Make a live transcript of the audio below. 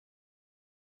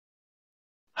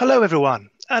Hello everyone,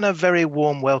 and a very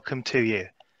warm welcome to you.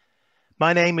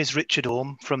 My name is Richard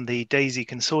Orme from the DAISY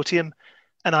Consortium,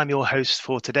 and I'm your host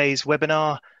for today's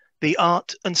webinar, The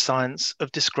Art and Science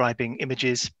of Describing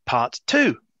Images, Part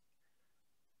 2.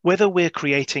 Whether we're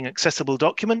creating accessible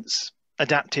documents,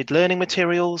 adapted learning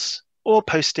materials, or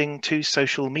posting to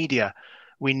social media,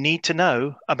 we need to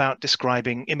know about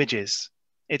describing images.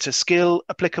 It's a skill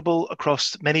applicable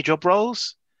across many job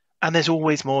roles, and there's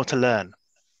always more to learn.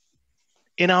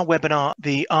 In our webinar,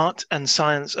 The Art and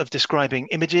Science of Describing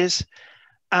Images,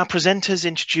 our presenters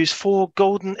introduce 4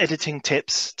 golden editing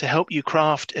tips to help you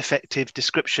craft effective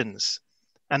descriptions.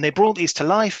 And they brought these to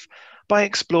life by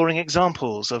exploring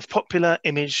examples of popular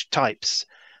image types,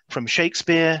 from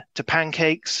Shakespeare to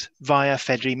pancakes via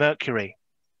Freddie Mercury.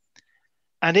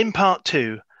 And in part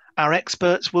 2, our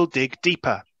experts will dig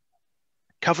deeper,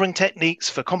 covering techniques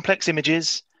for complex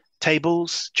images,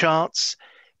 tables, charts,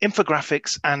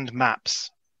 infographics, and maps.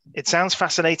 It sounds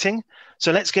fascinating,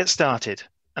 so let's get started.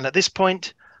 And at this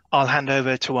point, I'll hand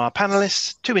over to our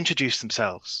panelists to introduce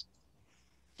themselves.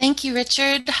 Thank you,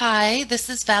 Richard. Hi, this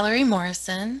is Valerie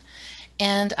Morrison,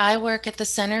 and I work at the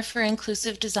Center for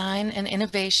Inclusive Design and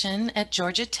Innovation at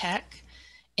Georgia Tech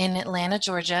in Atlanta,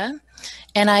 Georgia.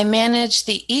 And I manage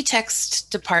the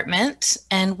eText department,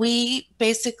 and we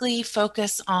basically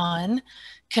focus on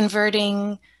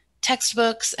converting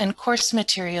textbooks and course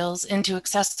materials into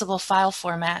accessible file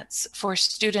formats for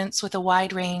students with a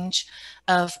wide range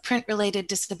of print-related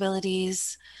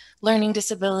disabilities, learning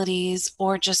disabilities,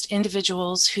 or just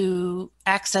individuals who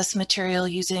access material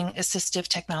using assistive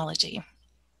technology.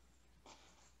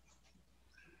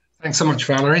 Thanks so much,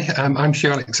 Valerie. I'm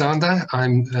Hugh Alexander.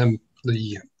 I'm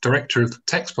the director of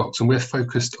Textbox, and we're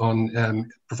focused on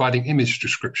providing image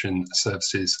description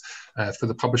services for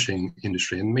the publishing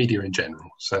industry and media in general.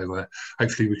 So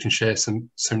hopefully we can share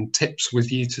some tips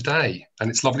with you today.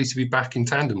 And it's lovely to be back in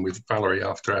tandem with Valerie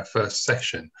after our first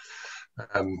session.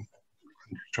 I'm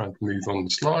trying to move on the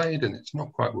slide and it's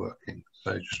not quite working.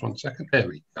 So just one second, there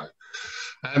we go.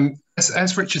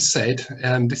 As Richard said,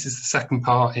 this is the second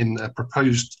part in a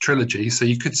proposed trilogy, so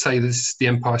you could say this is the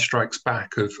Empire Strikes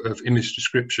Back of image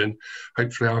description.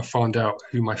 Hopefully I'll find out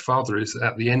who my father is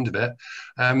at the end of it.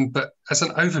 But as an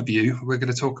overview, we're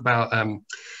going to talk about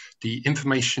the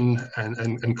information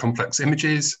and complex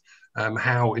images,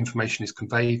 how information is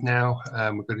conveyed now.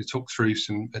 We're going to talk through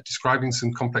describing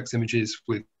some complex images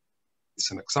with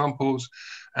some examples.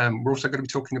 We're also going to be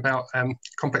talking about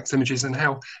complex images and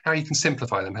how you can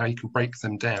simplify them, how you can break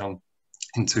them down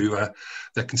into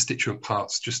their constituent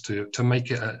parts, just to make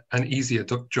it an easier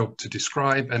job to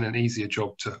describe and an easier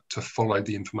job to follow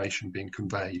the information being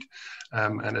conveyed.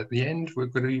 And at the end, we're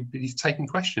going to be taking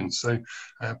questions. So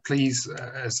please,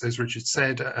 as Richard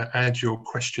said, add your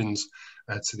questions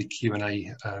to the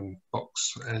Q&A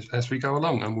box as we go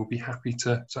along, and we'll be happy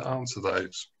to answer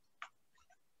those.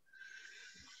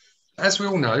 As we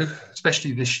all know,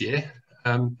 especially this year,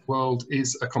 the world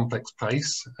is a complex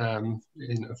place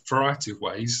in a variety of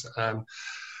ways, and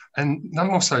none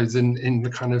more so than in the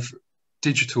kind of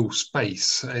digital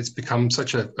space. It's become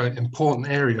such an important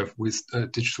area with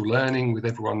digital learning, with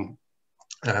everyone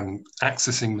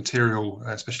accessing material,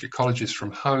 especially colleges,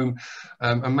 from home,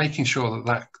 and making sure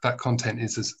that content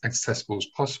is as accessible as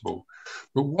possible.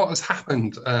 But what has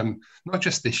happened, not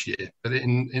just this year, but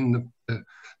in the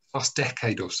last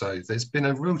decade or so, there's been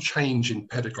a real change in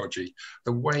pedagogy,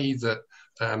 the way that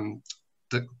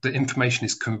the information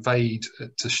is conveyed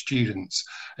to students.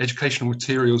 Educational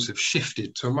materials have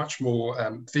shifted to a much more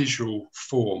visual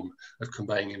form of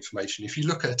conveying information. If you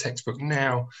look at a textbook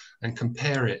now and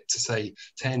compare it to, say,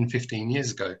 10, 15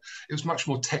 years ago, it was much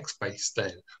more text-based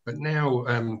then. But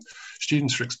now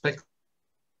students are expecting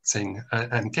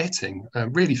and getting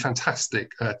really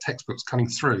fantastic textbooks coming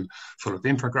through, full of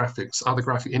infographics, other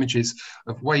graphic images,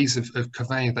 of ways of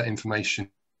conveying that information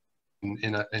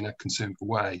in a consumable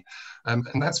way.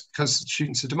 And that's because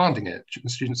students are demanding it.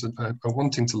 Students are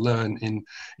wanting to learn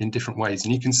in different ways.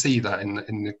 And you can see that in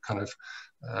the kind of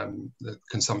the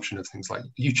consumption of things like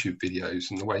YouTube videos,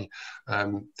 and the way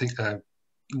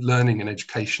learning and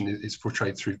education is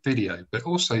portrayed through video, but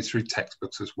also through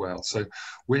textbooks as well. So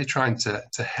we're trying to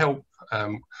help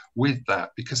with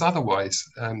that, because otherwise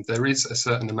there is a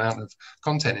certain amount of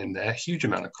content in there, a huge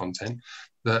amount of content,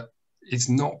 that is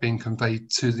not being conveyed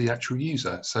to the actual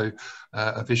user. So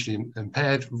a visually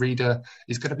impaired reader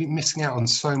is going to be missing out on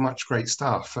so much great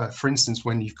stuff. For instance,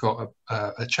 when you've got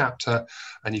a chapter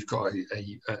and you've got an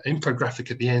infographic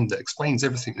at the end that explains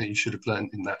everything that you should have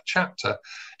learned in that chapter,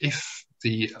 if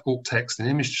the alt text and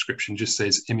image description just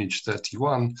says image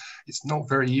 31, it's not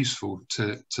very useful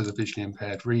to the visually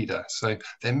impaired reader. So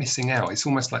they're missing out. It's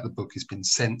almost like the book has been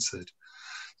censored.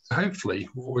 So hopefully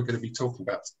what we're going to be talking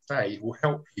about today will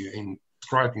help you in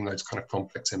describing those kind of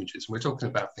complex images. And we're talking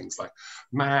about things like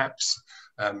maps,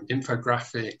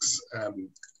 infographics,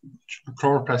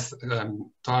 chloropleth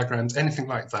diagrams, anything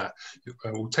like that.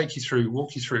 We'll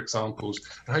walk you through examples,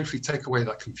 and hopefully take away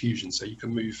that confusion so you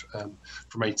can move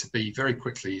from A to B very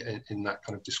quickly in that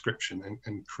kind of description,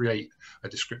 and create a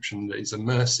description that is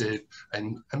immersive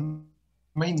and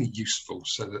mainly useful,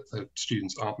 so that the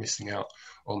students aren't missing out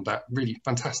on that really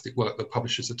fantastic work that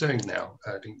publishers are doing now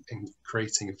in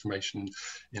creating information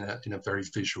in a very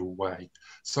visual way.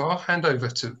 So I'll hand over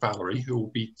to Valerie, who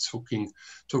will be talking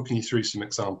you through some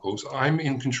examples. I'm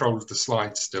in control of the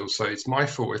slides still, so it's my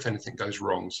fault if anything goes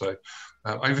wrong. So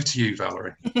over to you,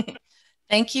 Valerie.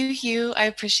 Thank you, Hugh. I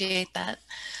appreciate that.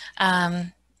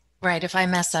 Right, if I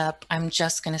mess up, I'm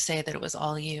just going to say that it was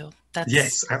all you.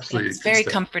 Yes, absolutely. It's very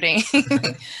comforting.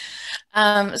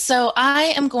 So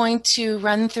I am going to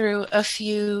run through a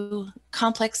few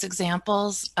complex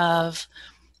examples of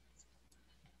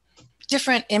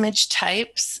different image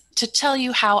types to tell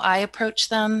you how I approach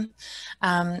them.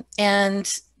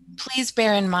 And please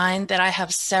bear in mind that I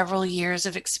have several years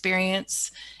of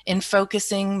experience in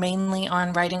focusing mainly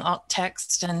on writing alt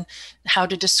text and how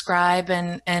to describe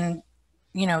and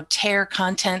tear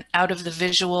content out of the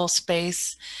visual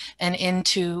space and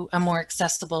into a more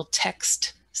accessible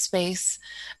text space.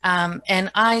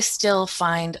 And I still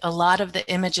find a lot of the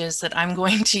images that I'm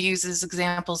going to use as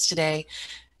examples today,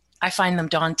 I find them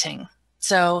daunting.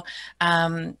 So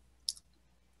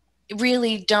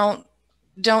really don't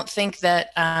think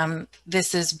that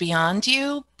this is beyond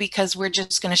you, because we're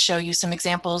just going to show you some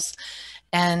examples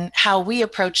and how we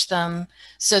approach them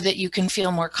so that you can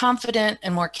feel more confident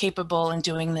and more capable in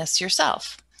doing this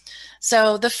yourself.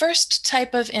 So the first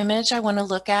type of image I want to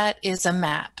look at is a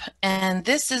map. And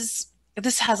this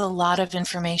has a lot of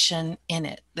information in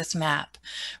it, this map,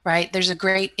 right? There's a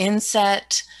great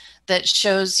inset that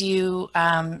shows you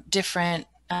different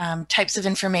types of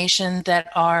information that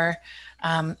are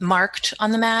marked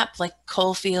on the map, like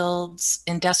coal fields,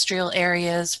 industrial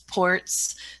areas,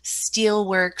 ports,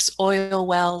 steelworks, oil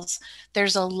wells.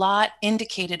 There's a lot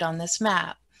indicated on this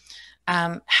map.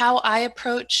 How I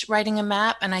approach writing a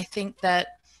map, and I think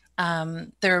that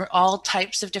there are all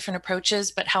types of different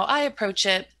approaches, but how I approach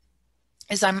it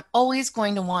is I'm always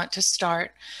going to want to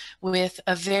start with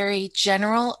a very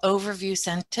general overview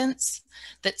sentence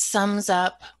that sums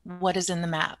up what is in the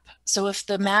map. So if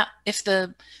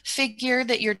the figure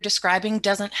that you're describing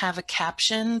doesn't have a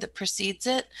caption that precedes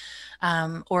it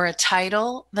or a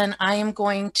title, then I am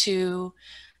going to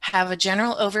have a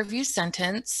general overview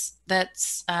sentence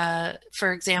that's,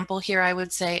 for example, here I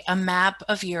would say a map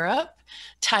of Europe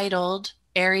titled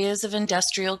Areas of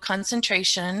Industrial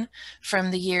Concentration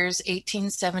from the years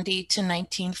 1870 to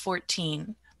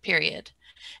 1914, period.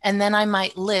 And then I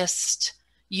might list,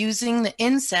 using the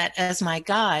inset as my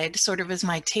guide, sort of as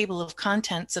my table of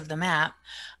contents of the map,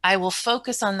 I will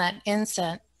focus on that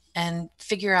inset and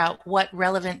figure out what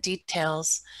relevant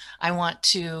details I want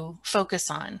to focus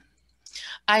on.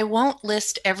 I won't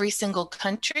list every single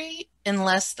country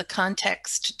unless the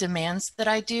context demands that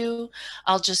I do.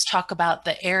 I'll just talk about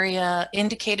the area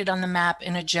indicated on the map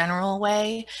in a general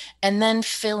way, and then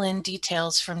fill in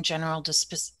details from general to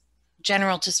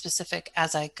specific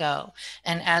as I go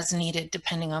and as needed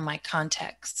depending on my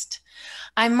context.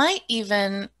 I might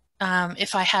even,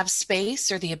 if I have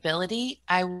space or the ability,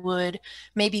 I would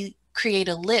maybe create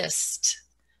a list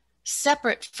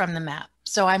separate from the map.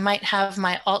 So I might have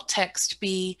my alt text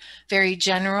be very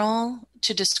general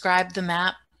to describe the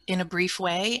map in a brief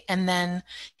way. And then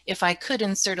if I could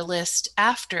insert a list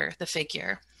after the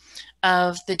figure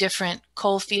of the different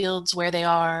coal fields where they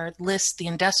are, list the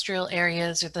industrial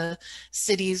areas or the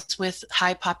cities with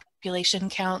high population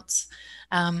counts,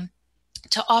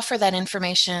 to offer that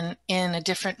information in a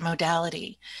different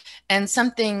modality. And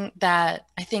something that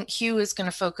I think Hugh is going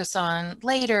to focus on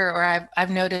later, or I've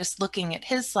noticed looking at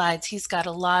his slides, he's got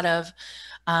a lot of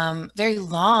very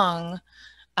long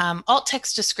alt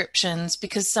text descriptions,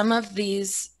 because some of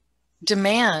these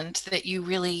demand that you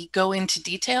really go into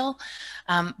detail.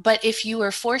 But if you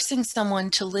are forcing someone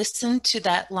to listen to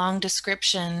that long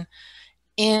description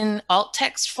in alt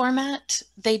text format,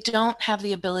 they don't have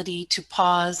the ability to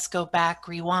pause, go back,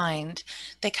 rewind.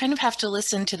 They kind of have to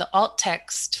listen to the alt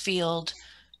text field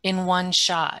in one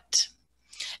shot.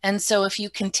 And so if you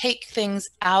can take things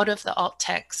out of the alt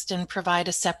text and provide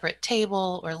a separate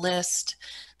table or list,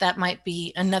 that might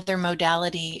be another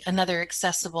modality, another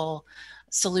accessible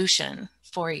solution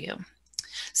for you.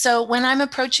 So when I'm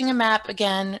approaching a map,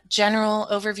 again, general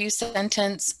overview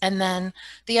sentence. And then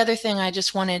the other thing I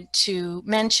just wanted to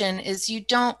mention is you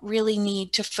don't really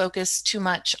need to focus too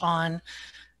much on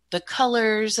the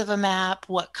colors of a map,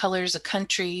 what colors a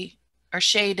country are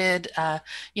shaded,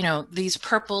 you know, these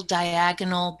purple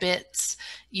diagonal bits.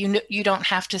 You don't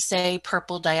have to say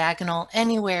purple diagonal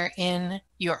anywhere in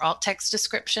your alt text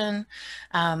description.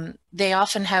 They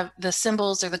often have, the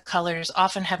symbols or the colors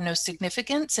often have no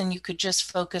significance, and you could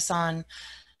just focus on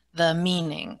the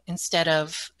meaning instead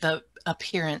of the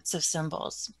appearance of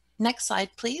symbols. Next slide,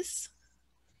 please.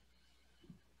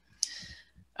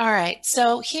 All right,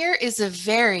 so here is a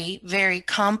very, very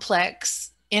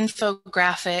complex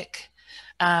infographic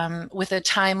with a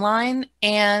timeline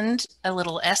and a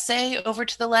little essay over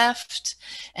to the left,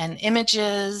 and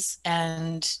images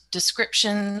and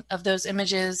description of those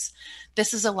images.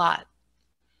 This is a lot.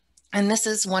 And this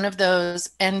is one of those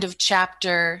end of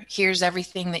chapter, here's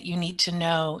everything that you need to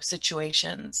know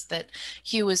situations that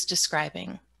Hugh was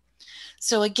describing.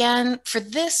 So again, for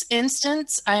this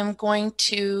instance, I'm going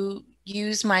to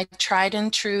use my tried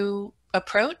and true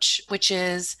approach, which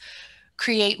is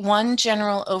create one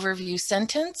general overview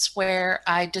sentence where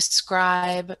I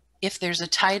describe, if there's a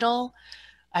title,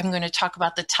 I'm going to talk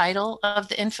about the title of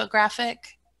the infographic,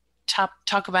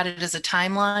 talk about it as a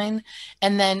timeline,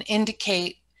 and then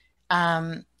indicate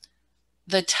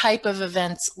the type of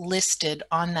events listed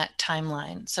on that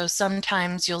timeline. So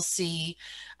sometimes you'll see,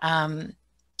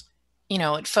 you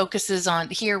know, it focuses on,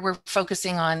 here we're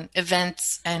focusing on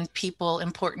events and people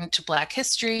important to Black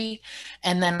history,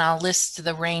 and then I'll list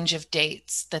the range of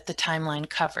dates that the timeline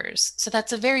covers. So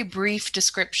that's a very brief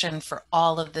description for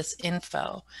all of this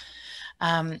info.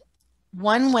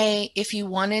 One way, if you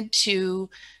wanted to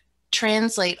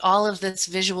translate all of this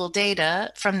visual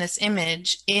data from this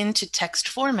image into text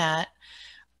format,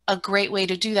 a great way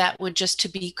to do that would just to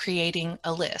be creating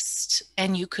a list.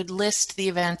 And you could list the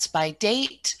events by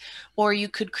date, or you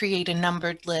could create a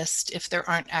numbered list if there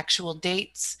aren't actual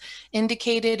dates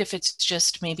indicated. If it's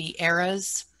just maybe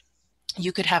eras,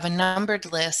 you could have a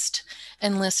numbered list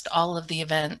and list all of the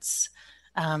events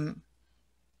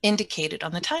indicated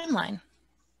on the timeline.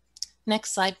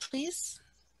 Next slide, please.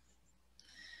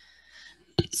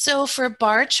 So for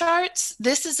bar charts,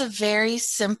 this is a very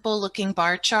simple looking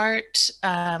bar chart,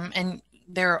 and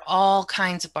there are all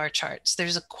kinds of bar charts.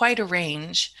 There's quite a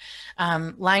range,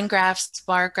 line graphs,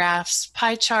 bar graphs,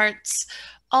 pie charts,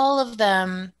 all of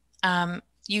them I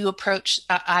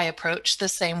approach the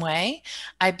same way.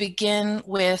 I begin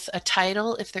with a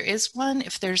title if there is one.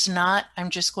 If there's not,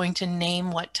 I'm just going to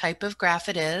name what type of graph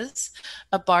it is.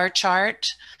 A bar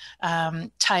chart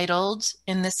titled,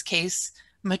 in this case,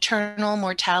 maternal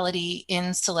mortality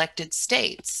in selected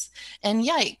states. And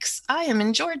yikes, I am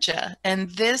in Georgia.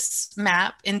 And this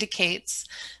map indicates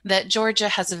that Georgia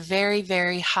has a very,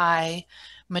 very high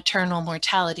maternal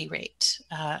mortality rate.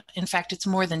 In fact, it's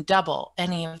more than double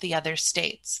any of the other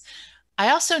states. I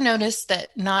also noticed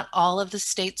that not all of the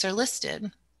states are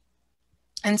listed.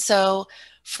 And so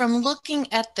from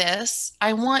looking at this,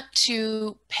 I want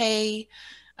to pay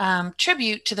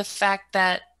tribute to the fact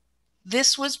that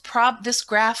this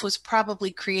graph was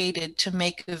probably created to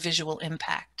make a visual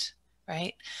impact,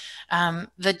 right?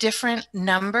 The different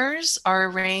numbers are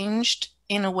arranged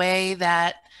in a way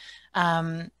that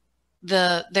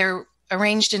they're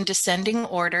arranged in descending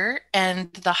order,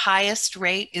 and the highest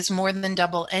rate is more than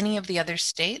double any of the other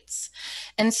states.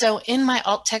 And so in my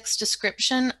alt text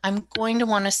description, I'm going to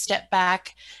want to step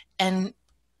back and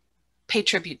pay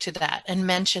tribute to that and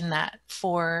mention that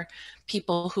for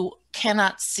people who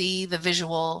cannot see the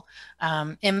visual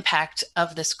impact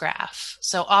of this graph.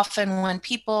 So often when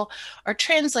people are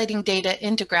translating data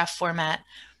into graph format,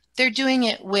 they're doing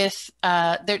it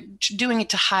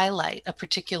to highlight a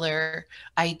particular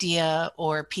idea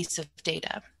or piece of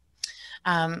data.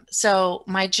 So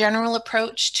my general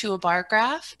approach to a bar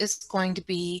graph is going to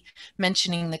be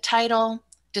mentioning the title,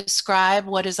 describe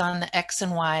what is on the X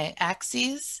and Y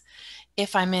axes.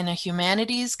 If I'm in a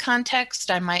humanities context,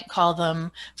 I might call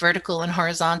them vertical and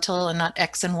horizontal and not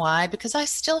X and Y, because I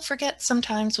still forget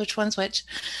sometimes which one's which.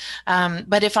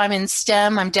 But if I'm in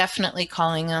STEM, I'm definitely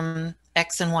calling them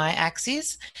X and Y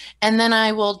axes. And then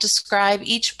I will describe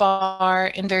each bar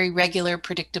in very regular,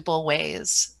 predictable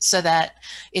ways so that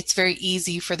it's very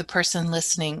easy for the person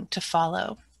listening to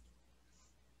follow.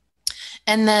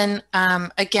 And then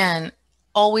again,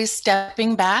 always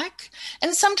stepping back.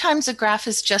 And sometimes a graph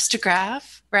is just a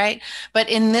graph. right? But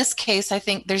in this case, I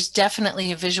think there's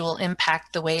definitely a visual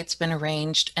impact the way it's been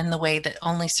arranged and the way that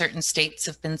only certain states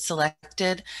have been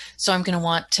selected. So I'm going to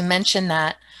want to mention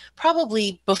that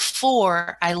probably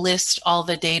before I list all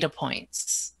the data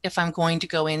points. If I'm going to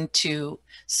go into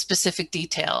specific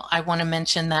detail, I want to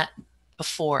mention that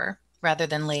before rather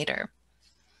than later.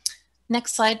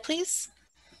 Next slide, please.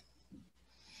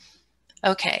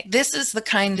 Okay, this is the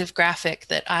kind of graphic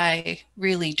that I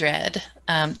really dread.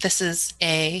 This is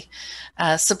a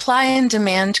supply and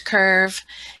demand curve,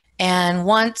 and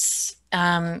once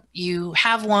you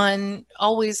have one,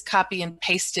 always copy and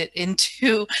paste it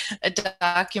into a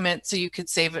document so you could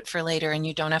save it for later and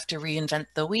you don't have to reinvent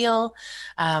the wheel.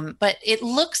 But it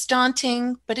looks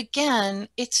daunting, but again,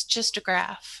 it's just a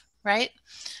graph, right?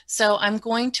 So I'm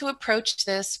going to approach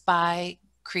this by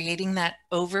creating that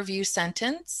overview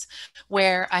sentence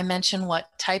where I mention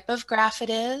what type of graph it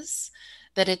is,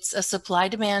 that it's a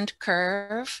supply-demand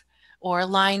curve or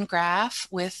line graph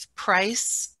with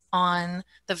price on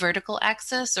the vertical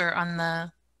axis or on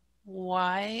the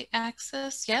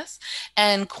y-axis, yes,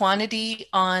 and quantity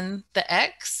on the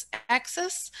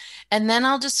x-axis. And then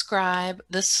I'll describe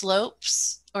the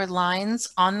slopes or lines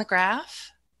on the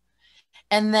graph,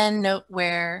 and then note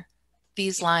where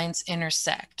these lines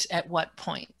intersect at what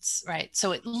points, right?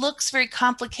 So it looks very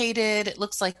complicated. It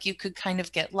looks like you could kind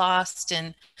of get lost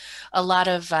in a lot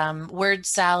of word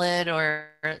salad or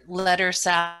letter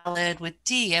salad with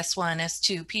D, S1,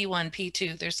 S2, P1,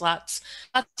 P2. There's lots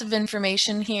of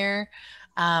information here.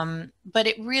 But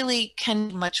it really can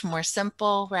be much more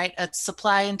simple, right? A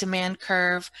supply and demand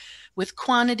curve with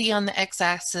quantity on the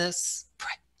x-axis,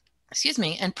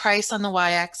 and price on the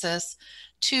y-axis.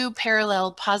 Two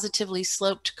parallel positively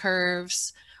sloped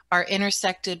curves are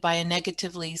intersected by a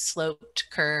negatively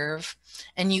sloped curve,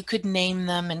 and you could name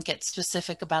them and get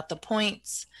specific about the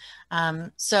points.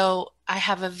 So I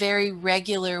have a very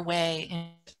regular way in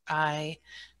which I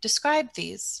describe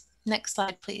these. Next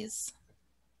slide, please.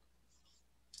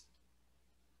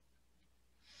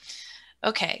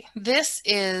 Okay, this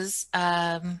is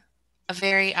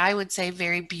I would say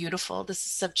very beautiful. This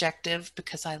is subjective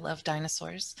because I love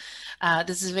dinosaurs.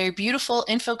 This is a very beautiful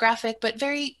infographic, but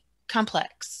very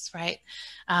complex, right?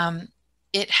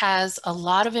 It has a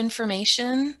lot of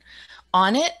information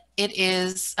on it. It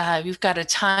is, you've got a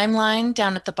timeline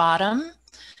down at the bottom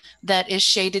that is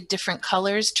shaded different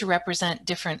colors to represent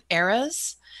different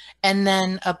eras. And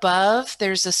then above,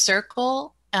 there's a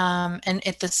circle, and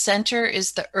at the center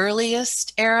is the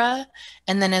earliest era.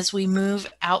 And then as we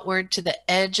move outward to the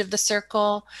edge of the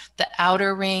circle, the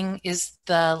outer ring is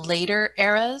the later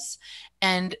eras.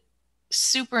 And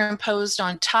superimposed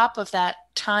on top of that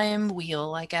time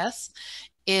wheel, I guess,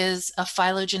 is a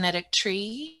phylogenetic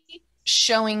tree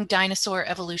showing dinosaur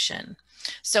evolution.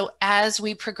 So as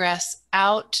we progress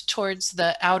out towards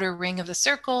the outer ring of the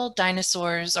circle,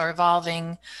 dinosaurs are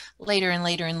evolving later and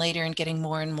later and later and getting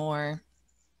more and more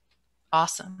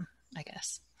awesome, I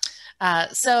guess.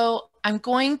 So I'm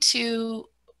going to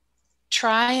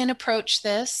try and approach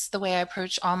this the way I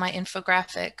approach all my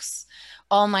infographics,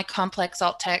 all my complex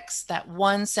alt text, that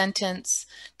one sentence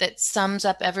that sums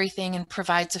up everything and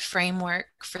provides a framework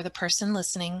for the person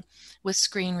listening with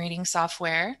screen reading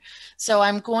software. So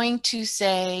I'm going to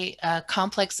say a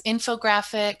complex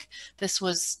infographic. This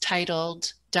was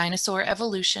titled Dinosaur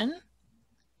Evolution,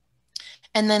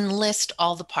 and then list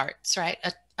all the parts, right?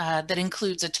 That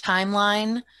includes a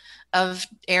timeline of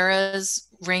eras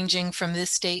ranging from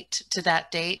this date to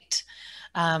that date,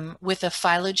 with a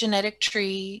phylogenetic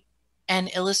tree and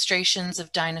illustrations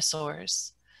of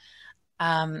dinosaurs.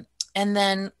 And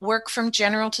then work from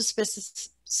general to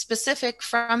specific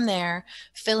from there,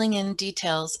 filling in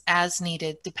details as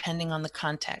needed depending on the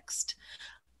context.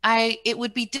 It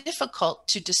would be difficult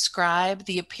to describe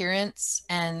the appearance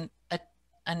and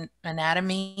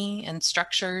anatomy and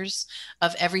structures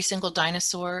of every single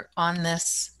dinosaur on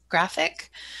this graphic.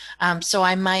 So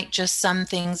I might just sum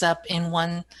things up in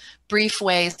one brief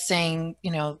way, saying,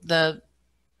 you know, the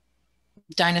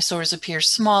dinosaurs appear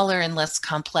smaller and less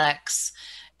complex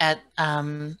at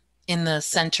in the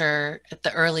center at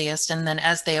the earliest, and then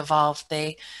as they evolve,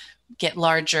 they get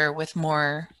larger with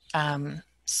more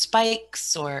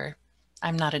spikes, or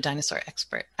I'm not a dinosaur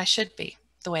expert. I should be,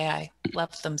 the way I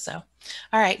love them so.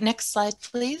 All right, next slide,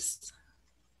 please.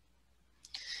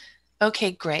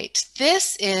 Okay, great.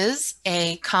 This is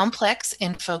a complex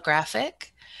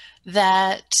infographic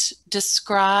that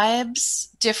describes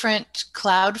different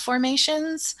cloud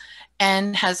formations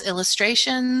and has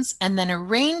illustrations, and then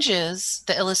arranges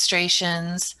the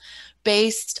illustrations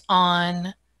based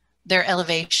on their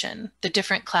elevation, the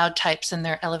different cloud types and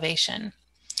their elevation.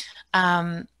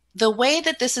 The way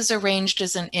that this is arranged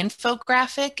as an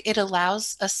infographic, it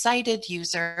allows a sighted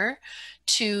user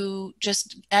to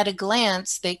just at a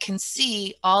glance, they can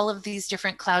see all of these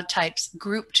different cloud types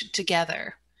grouped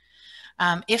together.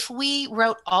 If we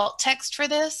wrote alt text for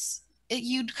this,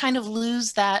 you'd kind of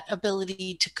lose that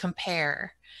ability to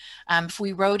compare. If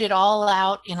we wrote it all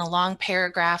out in a long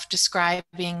paragraph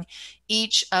describing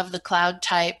each of the cloud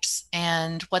types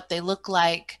and what they look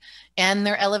like and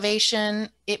their elevation,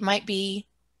 it might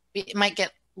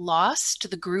get lost,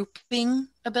 the grouping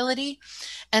ability.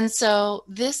 And so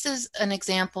this is an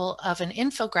example of an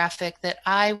infographic that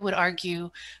I would argue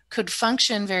could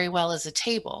function very well as a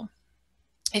table.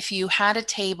 If you had a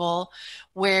table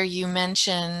where you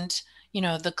mentioned,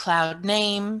 the cloud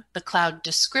name, the cloud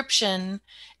description,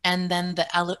 and then the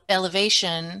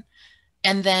elevation,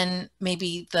 and then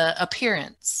maybe the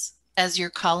appearance as your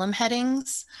column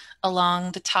headings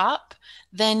along the top,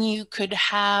 then you could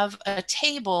have a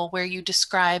table where you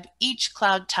describe each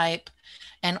cloud type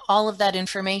and all of that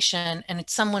information, and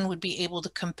someone would be able to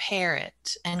compare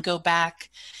it and go back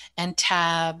and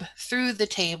tab through the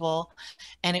table,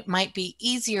 and it might be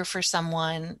easier for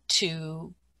someone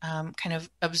to kind of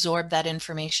absorb that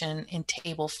information in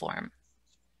table form.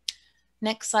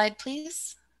 Next slide,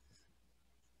 please.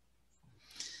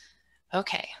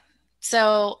 Okay,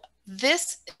 so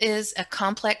this is a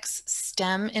complex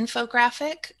STEM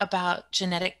infographic about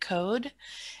genetic code.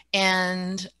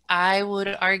 And I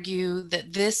would argue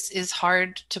that this is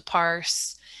hard to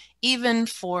parse, even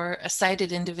for a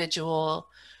sighted individual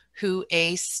who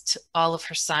aced all of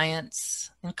her science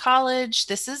in college.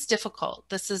 This is difficult.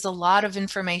 This is a lot of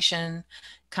information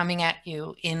coming at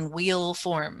you in wheel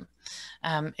form.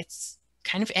 It's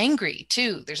kind of angry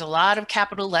too. There's a lot of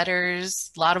capital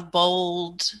letters, a lot of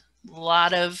bold, a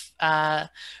lot of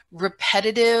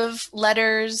repetitive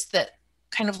letters that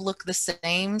kind of look the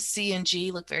same. C and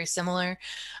G look very similar.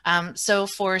 So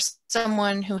for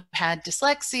someone who had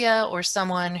dyslexia or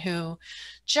someone who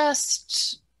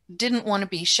just didn't want to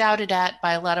be shouted at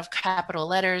by a lot of capital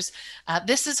letters,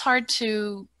 this is hard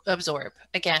to absorb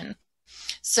again.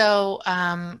 So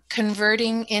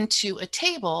converting into a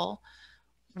table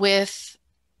with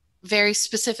very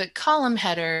specific column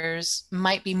headers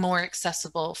might be more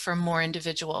accessible for more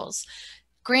individuals.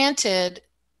 Granted,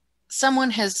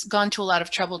 someone has gone to a lot of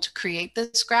trouble to create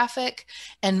this graphic,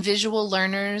 and visual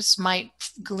learners might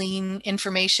glean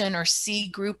information or see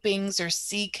groupings or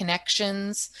see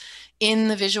connections in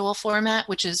the visual format,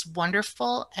 which is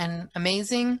wonderful and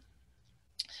amazing.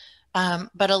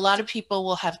 But a lot of people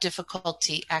will have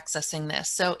difficulty accessing this.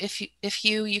 So if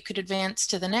you could advance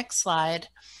to the next slide.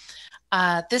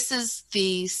 This is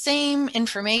the same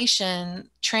information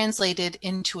translated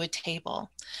into a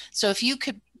table. So if you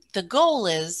could, the goal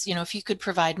is, if you could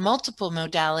provide multiple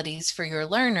modalities for your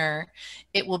learner,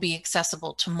 it will be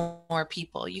accessible to more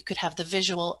people. You could have the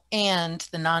visual and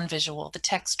the non-visual, the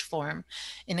text form,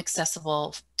 in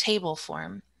accessible table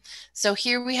form. So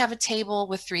here we have a table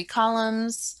with 3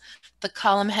 columns. The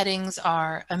column headings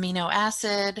are amino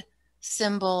acid,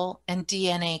 symbol, and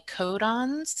DNA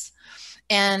codons.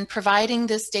 And providing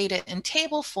this data in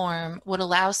table form would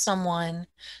allow someone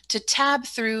to tab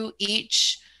through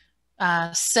each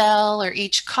cell or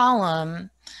each column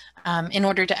in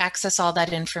order to access all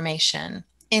that information.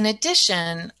 In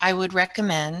addition, I would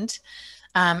recommend,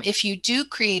 if you do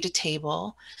create a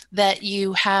table, that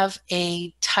you have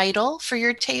a title for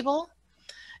your table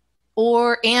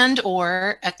or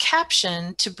a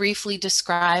caption to briefly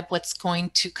describe what's going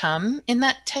to come in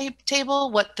that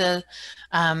table, what the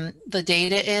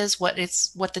data is, what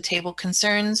the table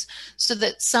concerns, so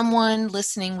that someone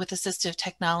listening with assistive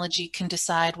technology can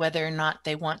decide whether or not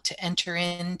they want to enter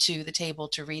into the table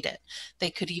to read it.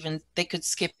 They could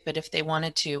skip it if they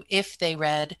wanted to, if they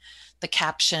read the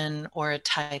caption or a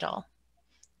title.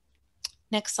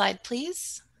 Next slide,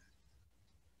 please.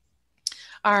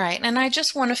 All right, and I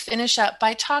just want to finish up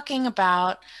by talking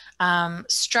about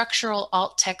structural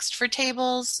alt text for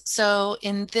tables. So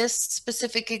in this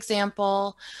specific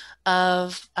example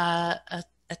of a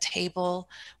table,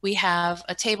 we have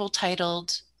a table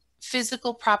titled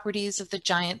Physical Properties of the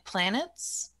Giant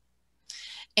Planets.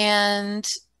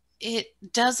 And it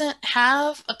doesn't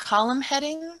have a column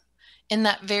heading in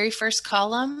that very first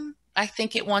column. I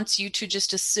think it wants you to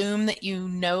just assume that you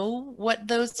know what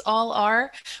those all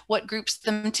are, what groups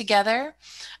them together.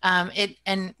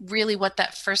 And really what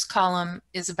that first column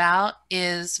is about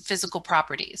is physical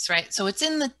properties, right? So it's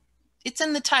in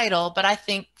the title, but I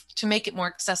think to make it more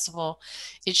accessible,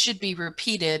 it should be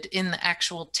repeated in the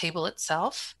actual table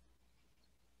itself.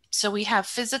 So we have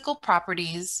physical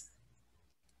properties,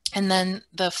 and then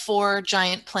the 4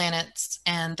 giant planets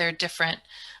and their different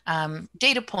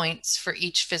data points for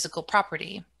each physical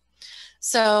property.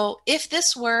 So if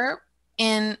this were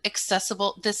in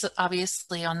accessible, this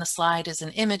obviously on the slide is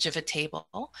an image of a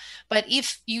table, but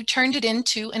if you turned it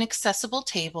into an accessible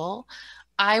table,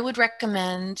 I would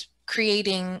recommend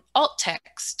creating alt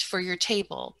text for your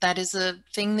table. That is a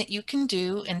thing that you can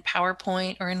do in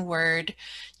PowerPoint or in Word.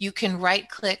 You can right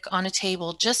click on a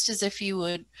table just as if you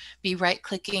would be right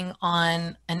clicking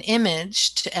on an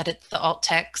image to edit the alt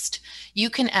text. You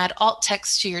can add alt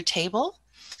text to your table.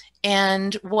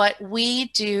 And what we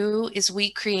do is we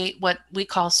create what we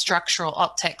call structural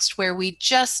alt text, where we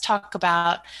just talk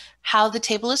about how the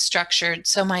table is structured.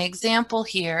 So my example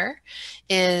here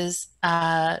is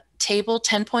table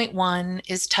 10.1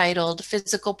 is titled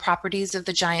Physical Properties of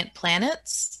the Giant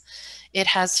Planets. It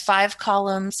has 5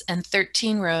 columns and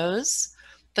 13 rows.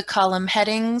 The column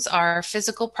headings are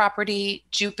physical property,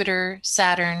 Jupiter,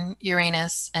 Saturn,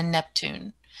 Uranus, and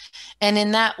Neptune. And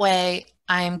in that way,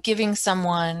 I'm giving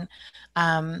someone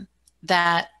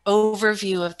that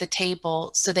overview of the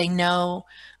table so they know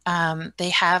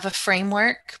they have a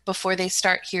framework before they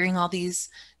start hearing all these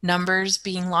numbers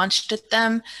being launched at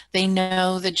them. They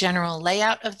know the general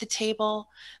layout of the table.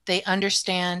 They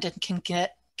understand and can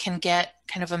get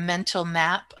kind of a mental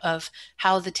map of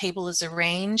how the table is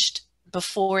arranged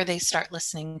before they start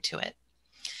listening to it.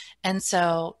 And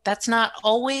so that's not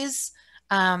always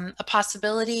a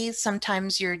possibility.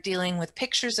 Sometimes you're dealing with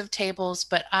pictures of tables,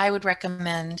 but I would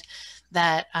recommend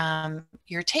that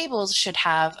your tables should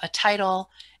have a title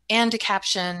and a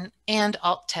caption and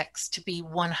alt text to be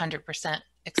 100%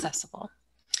 accessible.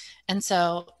 And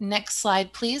so next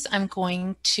slide, please. I'm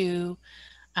going to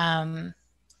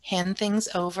hand things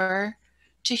over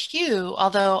to Hugh,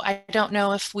 although I don't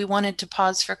know if we wanted to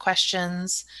pause for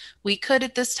questions. We could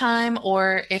at this time,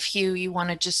 or if Hugh, you want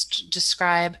to just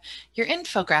describe your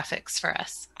infographics for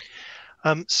us.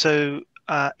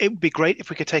 It would be great if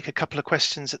we could take a couple of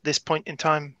questions at this point in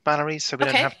time, Valerie, so we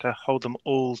don't have to hold them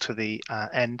all to the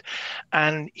end.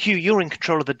 And Hugh, you're in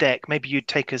control of the deck. Maybe you'd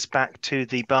take us back to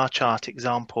the bar chart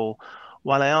example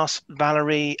while I ask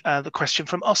Valerie the question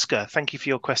from Oscar. Thank you for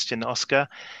your question, Oscar.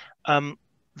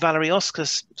 Valerie, Oscar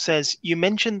says, you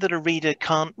mentioned that a reader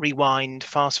can't rewind,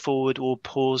 fast forward, or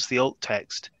pause the alt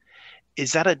text.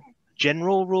 Is that a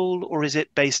general rule, or is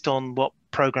it based on what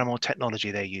program or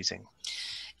technology they're using?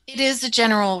 It is a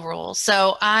general rule.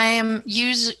 So I am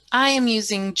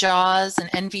using JAWS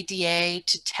and NVDA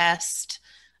to test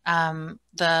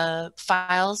the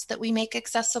files that we make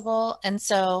accessible. And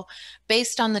so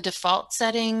based on the default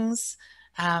settings,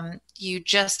 you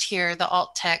just hear the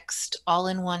alt text all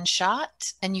in one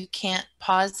shot, and you can't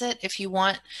pause it. If you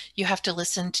want, you have to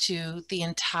listen to the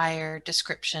entire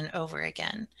description over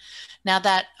again. Now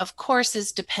that, of course,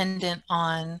 is dependent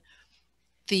on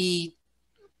the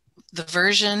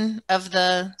version of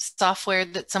the software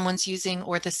that someone's using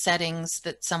or the settings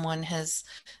that someone has.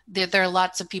 There are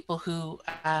lots of people who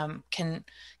can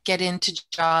get into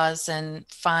JAWS and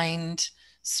find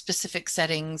specific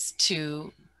settings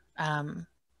to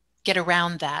get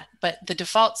around that. But the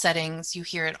default settings, you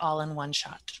hear it all in one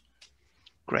shot.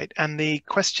 Great. And the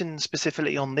question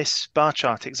specifically on this bar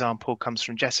chart example comes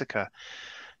from Jessica,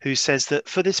 who says that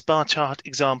for this bar chart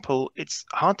example, it's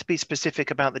hard to be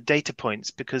specific about the data points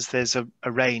because there's a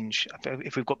range,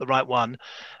 if we've got the right one,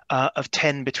 of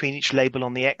 10 between each label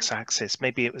on the x-axis.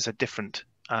 Maybe it was a different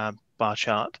bar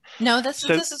chart. No, this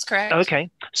is correct. Okay.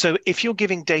 So if you're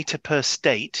giving data per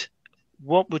state,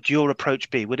 what would your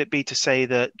approach be? Would it be to say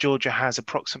that Georgia has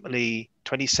approximately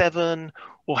 27,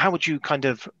 or how would you kind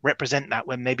of represent that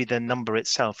when maybe the number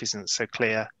itself isn't so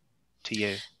clear to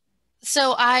you?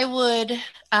 So I would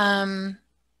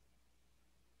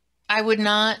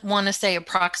not want to say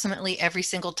approximately every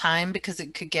single time because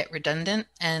it could get redundant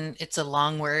and it's a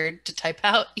long word to type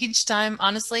out each time,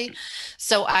 honestly.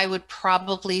 So I would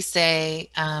probably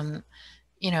say,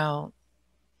 you know,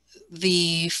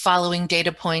 the following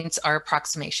data points are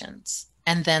approximations,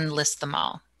 and then list them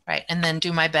all, right? And then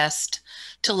do my best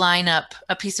to line up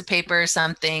a piece of paper or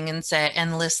something and say,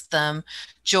 and list them.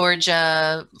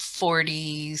 Georgia,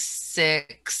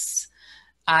 46,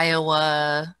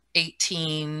 Iowa,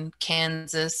 18,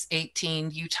 Kansas,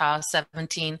 18, Utah,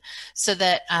 17, so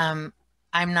that I'm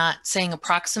not saying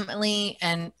approximately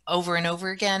and over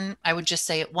again. I would just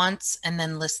say it once and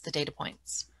then list the data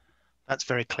points. That's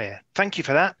very clear. Thank you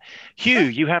for that. Hugh,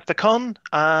 you have the con,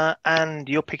 and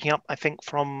you're picking up, I think,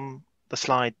 from the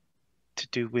slide to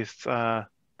do with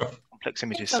complex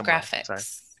images infographics. Somewhere.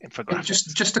 So,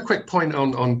 infographics. Just a quick point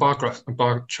on bar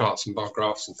charts and bar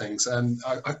graphs and things.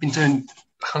 I've been doing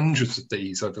hundreds of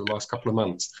these over the last couple of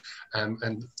months,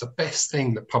 and the best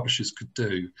thing that publishers could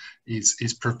do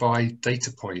is provide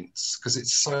data points, because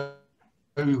it's so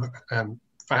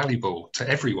valuable to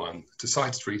everyone, to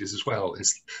sighted readers as well,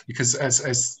 is because as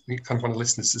kind of one of the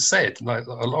listeners has said, like,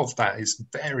 a lot of that is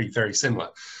very, very similar,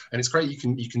 and it's great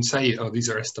you can say, oh, these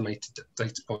are estimated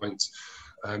data points,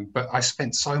 but I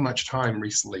spent so much time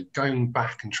recently going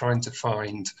back and trying to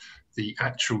find the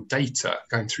actual data,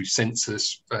 going through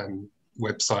census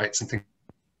websites and things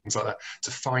like that,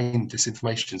 to find this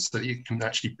information so that you can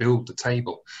actually build the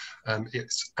table.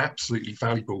 It's absolutely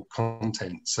valuable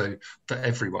content, so for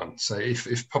everyone. So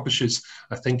if publishers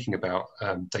are thinking about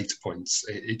data points,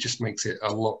 it just makes it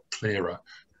a lot clearer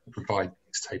to provide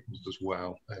these tables as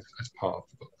well as part of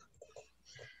the book.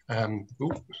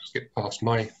 Let's get past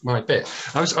my bit.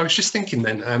 I was just thinking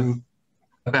then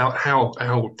about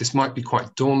how this might be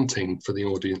quite daunting for the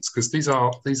audience, because these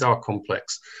are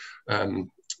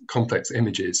complex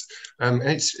images, and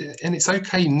it's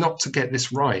okay not to get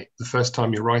this right the first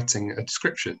time you're writing a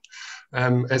description.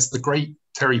 As the great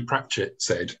Terry Pratchett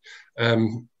said,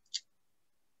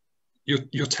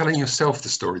 you're telling yourself the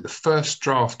story. The first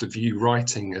draft of you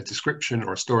writing a description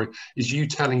or a story is you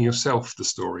telling yourself the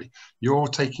story. You're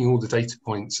taking all the data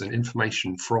points and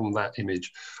information from that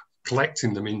image,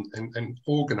 collecting them in and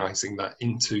organizing that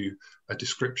into a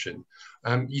description.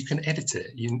 You can edit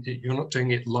it. You're not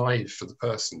doing it live for the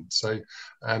person. So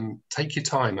take your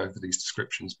time over these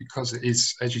descriptions, because it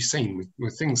is, as you've seen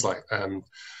with things like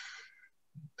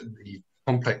the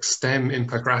complex STEM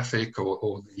infographic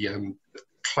or the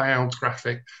cloud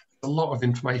graphic, a lot of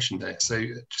information there. So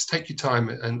just take your time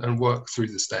and work through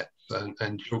the steps,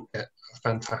 and you'll get a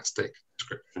fantastic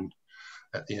description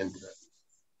at the end of it.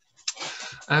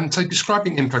 So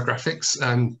describing infographics,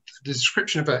 the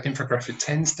description of an infographic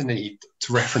tends to need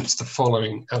to reference the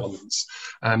following elements.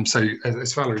 So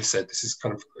as Valerie said, this is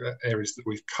kind of areas that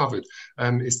we've covered,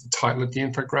 is the title of the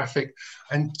infographic,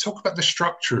 and talk about the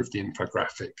structure of the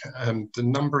infographic, the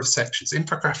number of sections.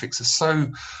 Infographics are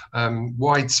so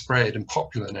widespread and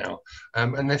popular now,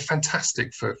 and they're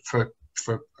fantastic for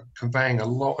conveying a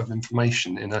lot of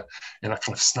information in a kind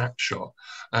of snapshot,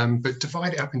 but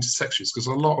divide it up into sections, because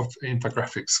a lot of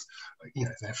infographics,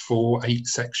 they're 4-8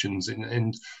 sections,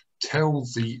 and tell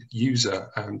the user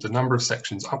the number of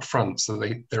sections up front, so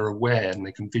they're aware and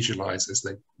they can visualize as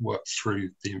they work through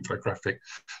the infographic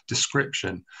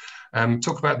description.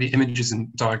 Talk about the images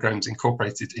and diagrams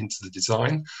incorporated into the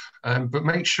design, but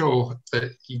make sure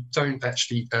that you don't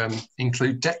actually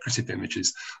include decorative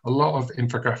images. A lot of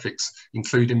infographics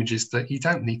include images that you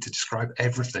don't need to describe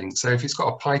everything. So if it's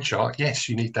got a pie chart, yes,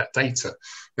 you need that data,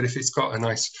 but if it's got a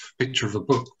nice picture of a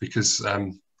book, because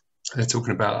they're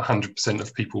talking about 100%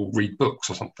 of people read books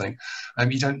or something,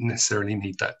 you don't necessarily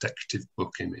need that decorative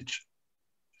book image.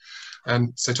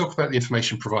 So talk about the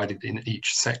information provided in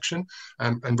each section,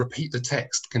 and repeat the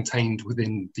text contained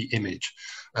within the image.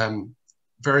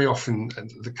 Very often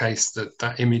the case that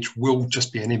that image will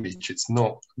just be an image. It's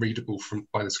not readable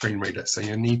by the screen reader. So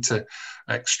you need to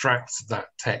extract that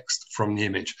text from the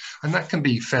image. And that can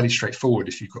be fairly straightforward.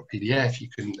 If you've got PDF, you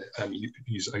can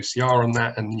use OCR on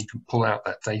that, and you can pull out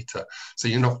that data. So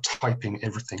you're not typing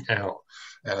everything out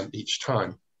each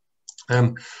time.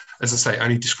 As I say,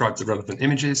 only describe the relevant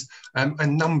images,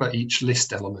 and number each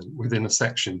list element within a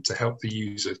section to help the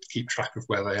user to keep track of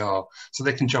where they are, so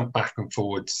they can jump back and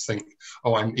forward to think,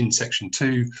 oh, I'm in section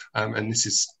 2, and this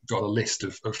has got a list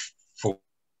of 4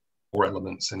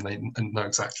 elements, and they know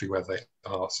exactly where they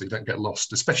are, so you don't get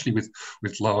lost, especially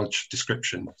with large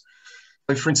descriptions.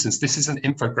 So for instance, this is an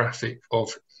infographic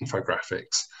of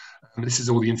infographics. This is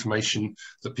all the information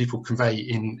that people convey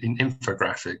in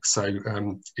infographics. So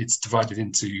it's divided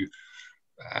into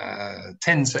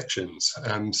 10 sections.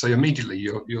 So immediately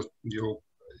you're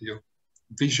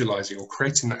visualizing or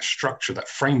creating that structure, that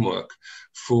framework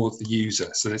for the user.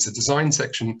 So there's a design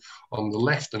section on the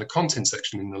left and a content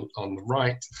section on the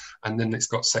right, and then it's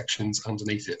got sections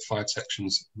underneath it, 5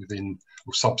 sections within,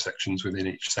 or subsections within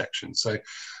each section. So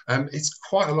it's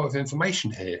quite a lot of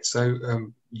information here. So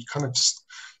you kind of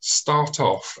start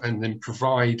off and then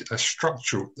provide a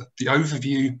structure, the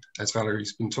overview, as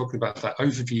Valerie's been talking about, that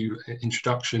overview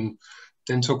introduction,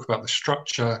 then talk about the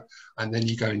structure, and then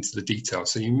you go into the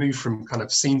details. So you move from kind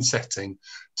of scene setting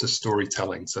to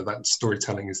storytelling. So that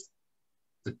storytelling is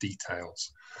the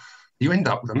details. You end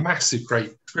up with a massive,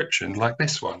 great description like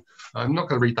this one. I'm not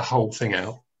going to read the whole thing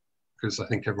out because I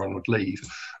think everyone would leave.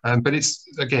 But it's,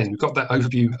 again, we've got that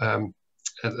overview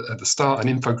at the start,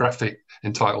 an infographic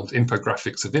entitled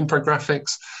Infographics of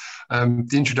Infographics.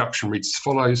 The introduction reads as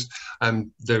follows.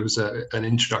 There was an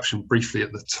introduction briefly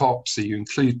at the top, so you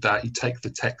include that, you take the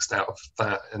text out of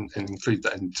that and include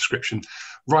that in the description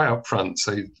right up front.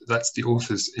 So that's the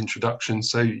author's introduction,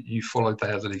 so you follow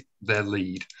their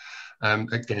lead.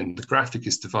 Again, the graphic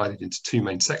is divided into two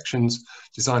main sections,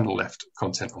 design on the left,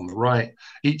 content on the right.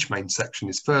 Each main section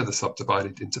is further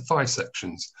subdivided into 5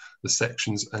 sections. The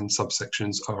sections and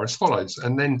subsections are as follows,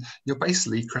 and then you're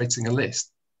basically creating a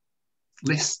list.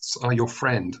 Lists are your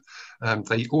friend.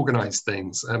 They organize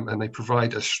things and they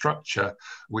provide a structure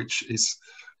which is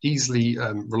easily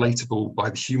relatable by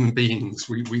the human beings.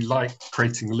 We like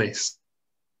creating lists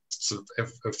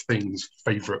of things,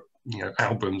 favorite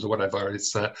albums or whatever.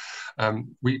 It's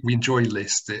we enjoy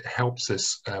lists. It helps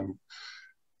us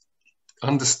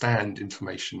understand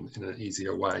information in an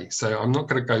easier way. So I'm not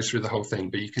going to go through the whole thing,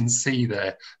 but you can see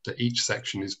there that each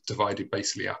section is divided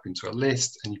basically up into a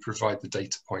list, and you provide the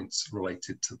data points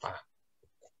related to that.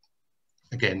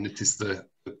 Again, it is the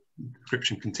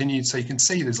description continued, so you can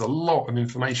see there's a lot of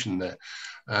information there,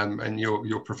 and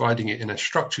you're providing it in a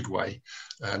structured way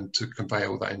to convey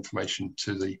all that information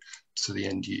to the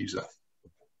end user.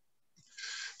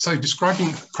 So describing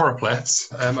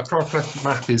choropleths, a choropleth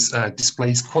map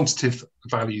displays quantitative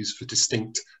values for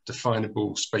distinct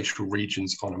definable spatial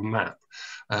regions on a map.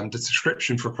 The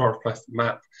description for a choropleth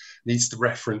map needs to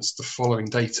reference the following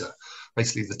data,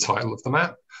 basically the title of the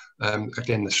map,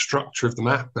 again the structure of the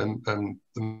map and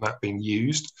the map being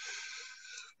used,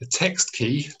 the text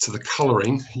key to the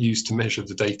colouring used to measure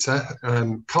the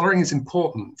data. Colouring is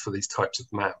important for these types of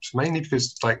maps, mainly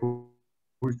because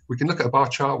we can look at a bar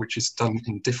chart which is done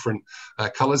in different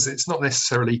colours. It's not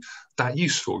necessarily that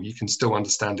useful. You can still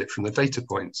understand it from the data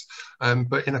points.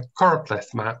 But in a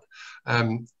choropleth map,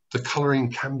 the colouring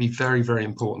can be very, very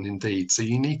important indeed. So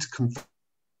you need to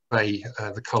convey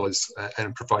the colours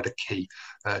and provide a key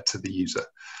to the user.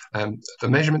 The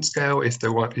measurement scale, if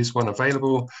there is one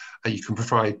available, you can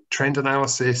provide trend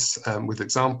analysis with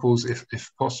examples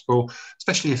if possible,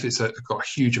 especially if it's got a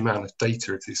huge amount of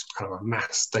data, if it's kind of a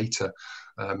mass data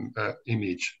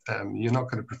image. You're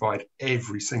not going to provide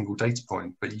every single data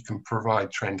point, but you can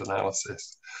provide trend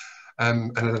analysis.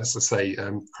 And as I say,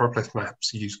 choropleth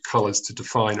maps use colours to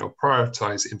define or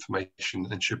prioritise information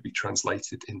and should be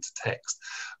translated into text,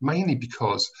 mainly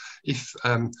because if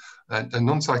a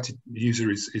non-sighted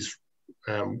user is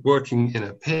working in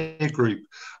a peer group,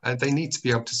 they need to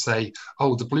be able to say,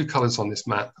 oh, the blue colours on this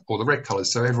map or the red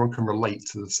colours, so everyone can relate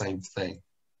to the same thing.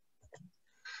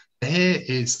 Here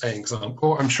is an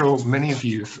example. I'm sure many of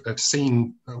you have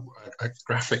seen a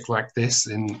graphic like this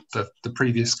in the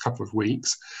previous couple of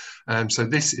weeks. So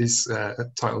this is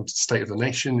titled State of the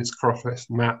Nation. It's a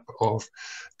choropleth map of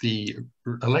the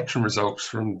election results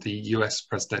from the US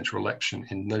presidential election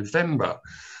in November.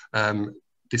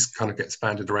 This kind of gets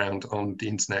banded around on the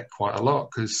internet quite a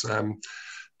lot because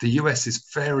the US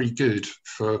is very good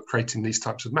for creating these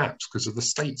types of maps because of the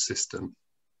state system.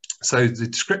 So the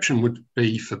description would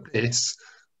be for this,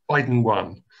 Biden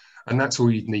won, and that's all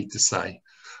you'd need to say.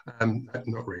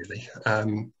 Not really.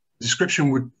 The description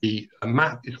would be a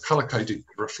map is color-coded to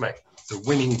reflect the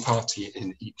winning party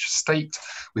in each state,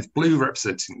 with blue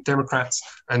representing Democrats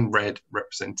and red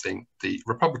representing the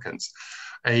Republicans.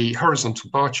 A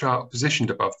horizontal bar chart positioned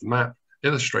above the map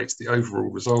illustrates the overall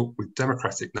result, with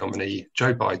Democratic nominee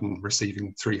Joe Biden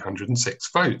receiving 306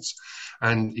 votes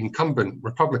and incumbent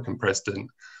Republican President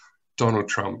Donald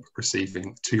Trump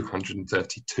receiving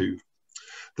 232.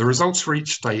 The results for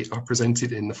each state are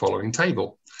presented in the following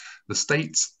table. The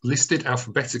states listed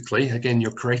alphabetically, again,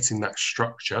 you're creating that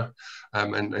structure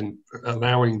and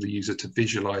allowing the user to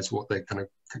visualize what they're kind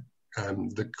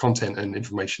of the content and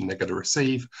information they're going to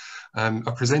receive,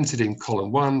 are presented in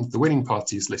column 1, the winning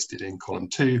party is listed in column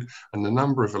 2, and the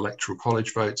number of electoral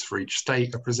college votes for each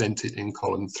state are presented in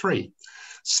column 3.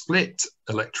 Split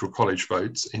electoral college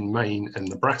votes in Maine and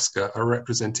Nebraska are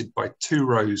represented by 2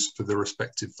 rows for the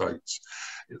respective votes.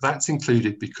 That's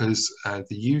included because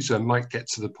the user might get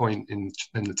to the point in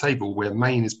the table where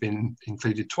Maine has been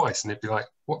included twice, and they'd be like,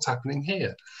 what's happening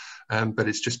here? But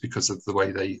it's just because of the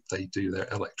way they do their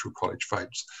electoral college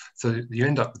votes. So you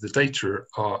end up with the data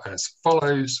are as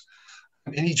follows,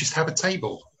 and you just have a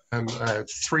table,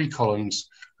 3 columns,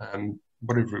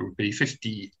 whatever it would be,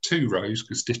 52 rows,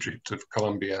 because District of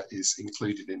Columbia is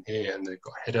included in here, and they've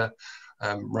got a header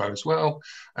row as well.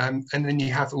 And then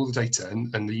you have all the data,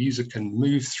 and the user can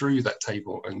move through that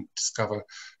table and discover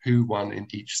who won in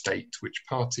each state, which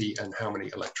party, and how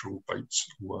many electoral votes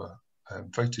were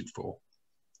voted for.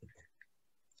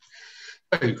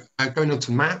 Going on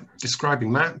to map,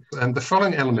 describing map, the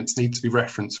following elements need to be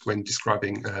referenced when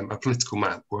describing a political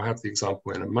map. We'll have the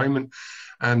example in a moment.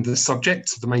 The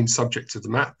subject, the main subject of the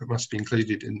map, must be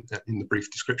included in the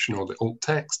brief description or the alt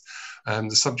text.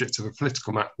 The subject of a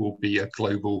political map will be a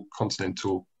global,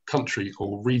 continental, country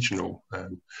or regional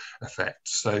effect.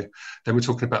 So then we're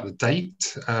talking about the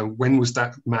date. When was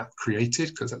that map created?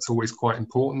 Because that's always quite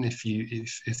important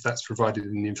if that's provided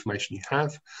in the information you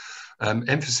have.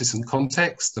 Emphasis and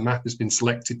context. The map has been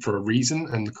selected for a reason,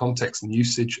 and the context and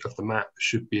usage of the map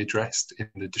should be addressed in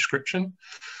the description.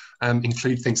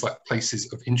 Include things like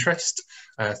places of interest,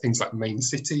 things like main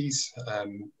cities.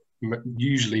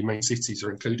 Usually main cities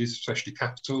are included, especially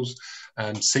capitals,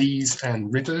 seas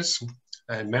and rivers,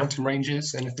 and mountain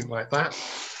ranges, anything like that.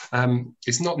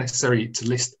 It's not necessary to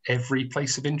list every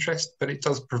place of interest, but it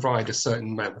does provide a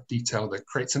certain amount of detail that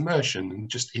creates immersion and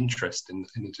just interest in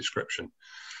the description.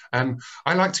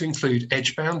 I like to include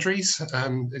edge boundaries.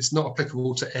 It's not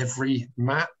applicable to every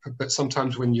map, but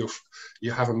sometimes when you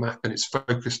have a map and it's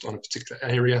focused on a particular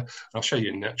area, I'll show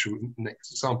you an actual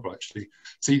next example actually.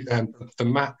 See, the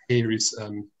map here is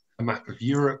a map of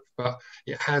Europe, but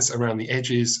it has around the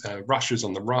edges, Russia's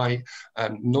on the right,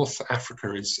 North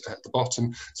Africa is at the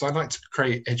bottom. So I like to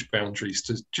create edge boundaries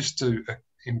to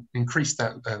increase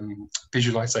that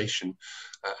visualization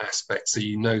aspect, so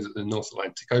you know that the North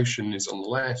Atlantic Ocean is on the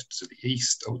left, to the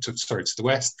east, or to the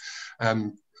west,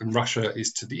 and Russia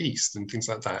is to the east, and things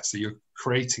like that. So you're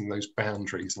creating those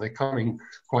boundaries, and they're coming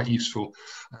quite useful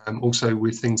also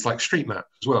with things like street maps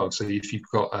as well. So if you've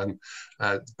got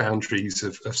boundaries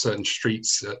of certain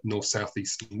streets, north, south,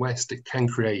 east, and west, it can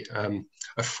create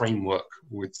a framework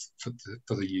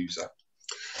for the user.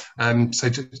 So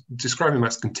describing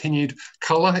maps continued.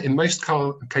 Colour, in most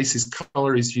cases,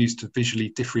 colour is used to visually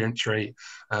differentiate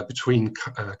between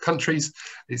countries.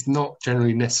 It's not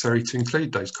generally necessary to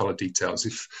include those colour details.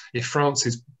 If France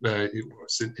is,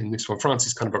 in this one, France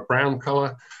is kind of a brown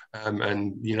colour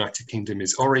and the United Kingdom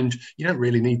is orange, you don't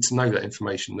really need to know that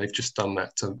information. They've just done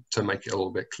that to make it a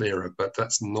little bit clearer, but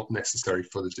that's not necessary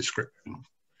for the description.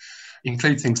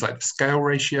 Include things like the scale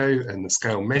ratio and the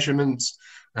scale measurements.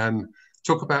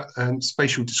 Talk about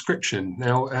spatial description.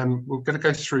 Now, we're going to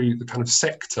go through the kind of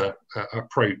sector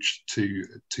approach to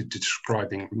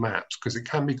describing maps, because it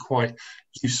can be quite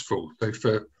useful. So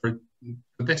for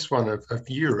this one of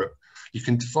Europe, you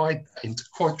can divide that into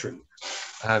quadrants.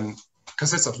 Because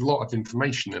there's a lot of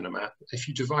information in a map. If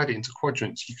you divide it into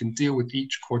quadrants, you can deal with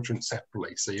each quadrant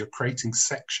separately. So you're creating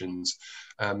sections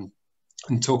and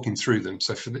talking through them.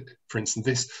 So for instance,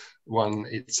 this one,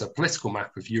 it's a political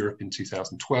map of Europe in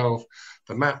 2012.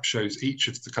 The map shows each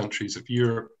of the countries of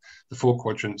Europe. The 4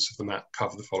 quadrants of the map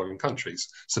cover the following countries.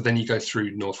 So then you go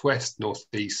through northwest,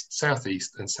 northeast,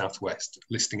 southeast, and southwest,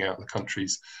 listing out the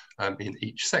countries in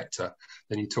each sector.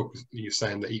 Then you're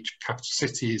saying that each capital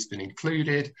city has been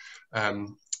included.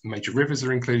 Major rivers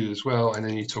are included as well, and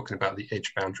then you're talking about the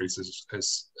edge boundaries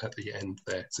as at the end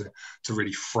there to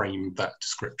really frame that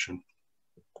description.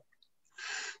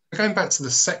 Going back to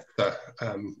the sector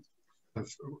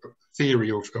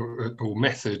theory or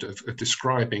method of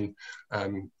describing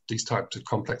these types of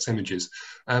complex images,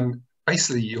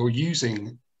 basically you're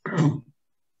using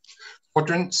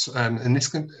quadrants, and this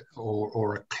can,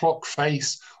 or a clock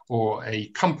face or a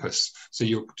compass. So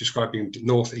you're describing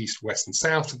north, east, west, and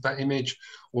south of that image,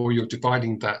 or you're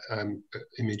dividing that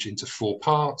image into 4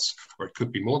 parts, or it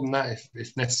could be more than that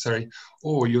if necessary,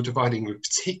 or you're dividing with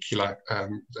particular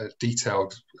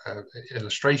detailed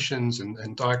illustrations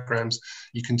and diagrams.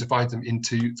 You can divide them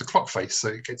into the clock face, so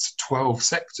it gets 12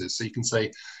 sectors. So you can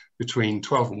say between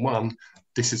 12 and 1,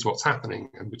 this is what's happening,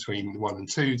 and between 1 and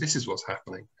 2, this is what's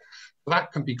happening.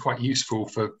 That can be quite useful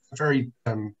for very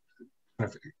kind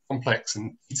of complex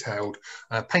and detailed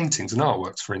paintings and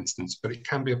artworks, for instance, but it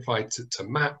can be applied to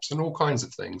maps and all kinds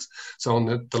of things. So on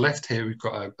the left here, we've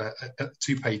got a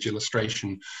 2-page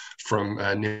illustration from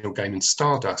Neil Gaiman's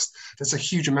Stardust. There's a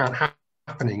huge amount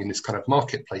happening in this kind of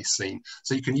marketplace scene.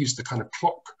 So you can use the kind of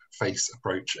clock face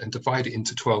approach and divide it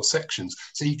into 12 sections.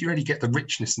 So you can really get the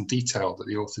richness and detail that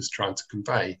the author's trying to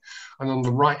convey. And on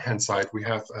the right-hand side, we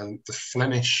have the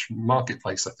Flemish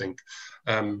marketplace, I think,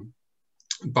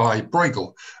 by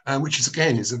Bruegel, which is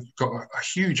again got a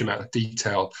huge amount of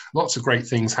detail, lots of great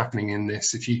things happening in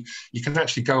this. If you can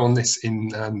actually go on this in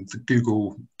the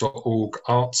google.org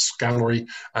arts gallery,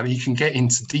 you can get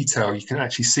into detail. You can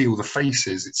actually see all the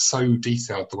faces. It's so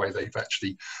detailed the way they've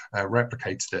actually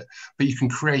replicated it. But you can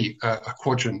create a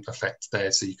quadrant effect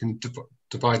there, so you can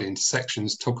divide it into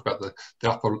sections, talk about the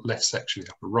upper left section,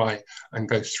 the upper right, and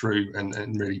go through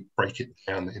and really break it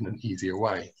down in an easier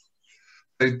way.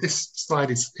 So this slide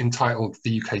is entitled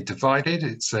 "The UK Divided."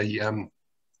 It's a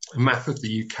map of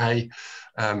the UK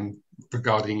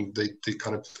regarding the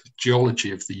kind of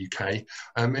geology of the UK.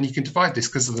 And you can divide this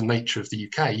because of the nature of the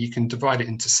UK. You can divide it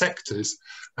into sectors,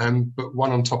 but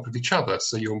one on top of each other.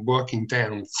 So you're working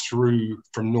down through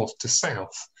from north to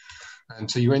south. And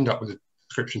so you end up with a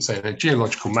description saying a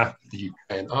geological map of the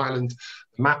UK and Ireland.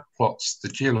 The map plots the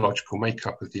geological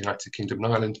makeup of the United Kingdom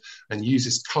and Ireland and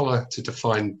uses colour to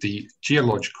define the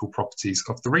geological properties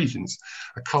of the regions.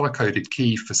 A colour-coded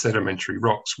key for sedimentary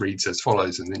rocks reads as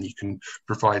follows, and then you can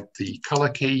provide the colour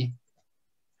key,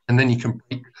 and then you can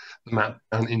break the map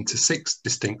down into 6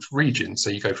 distinct regions. So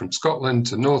you go from Scotland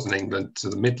to Northern England to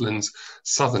the Midlands,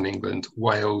 Southern England,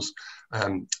 Wales,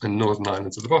 and Northern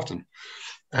Ireland at the bottom.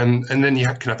 And then you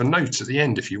can have a note at the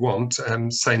end if you want,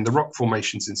 saying the rock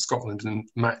formations in Scotland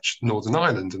match Northern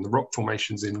Ireland, and the rock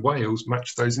formations in Wales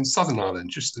match those in Southern Ireland.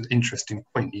 Just an interesting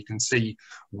point. You can see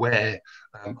where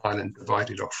Ireland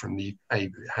divided off from the UK,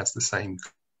 but it has the same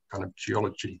kind of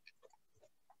geology.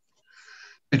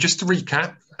 So just to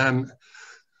recap,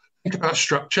 think about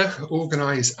structure,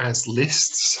 organise as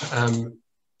lists.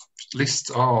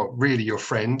 Lists are really your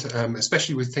friend,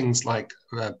 especially with things like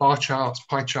bar charts,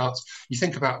 pie charts. You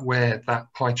think about where that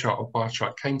pie chart or bar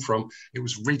chart came from. It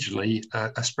was originally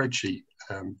a spreadsheet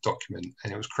document,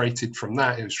 and it was created from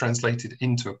that. It was translated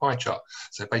into a pie chart.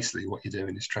 So basically what you're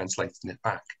doing is translating it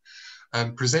back.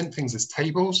 Present things as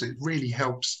tables. It really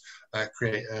helps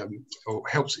create or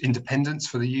helps independence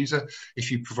for the user. If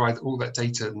you provide all that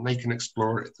data and they can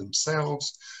explore it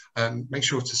themselves. Make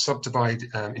sure to subdivide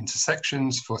into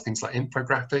sections for things like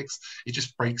infographics. It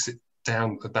just breaks it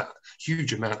down, that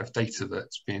huge amount of data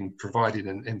that's been provided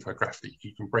in infographic.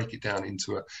 You can break it down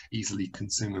into an easily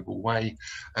consumable way.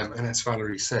 And as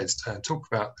Valerie says, talk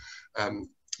about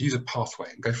use a pathway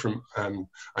and go from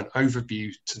an overview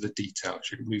to the details.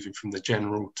 You're moving from the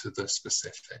general to the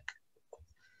specific.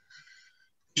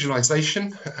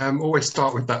 Visualization, always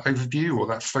start with that overview or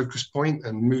that focus point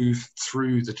and move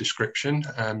through the description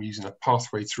using a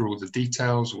pathway through all the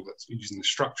details, or that's using the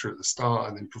structure at the start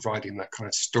and then providing that kind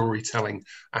of storytelling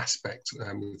aspect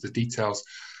with the details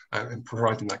and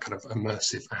providing that kind of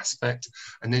immersive aspect.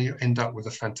 And then you end up with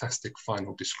a fantastic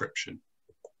final description.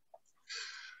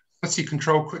 Quality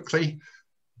control quickly.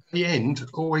 At the end,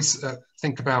 always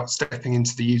think about stepping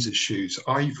into the user's shoes.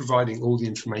 Are you providing all the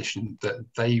information that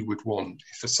they would want?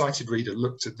 If a sighted reader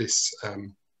looked at this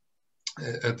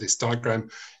diagram,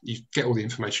 you get all the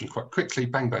information quite quickly,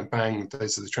 bang, bang, bang,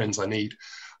 those are the trends I need.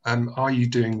 Are you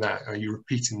doing that? Are you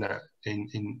repeating that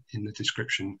in the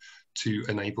description to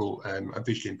enable a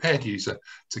visually impaired user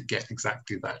to get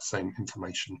exactly that same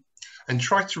information? And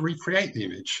try to recreate the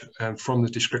image from the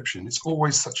description. It's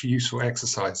always such a useful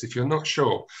exercise. If you're not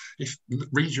sure,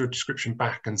 read your description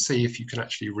back and see if you can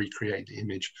actually recreate the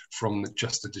image from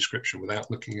just the description without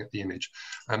looking at the image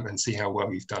and see how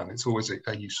well you've done. It's always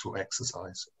a useful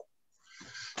exercise.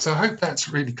 So I hope that's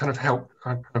really kind of helped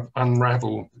kind of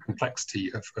unravel the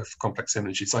complexity of complex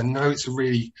images. I know it's a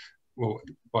really, well,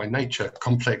 by nature,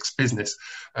 complex business,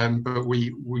 but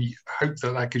we hope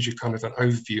that that gives you kind of an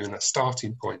overview and a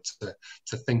starting point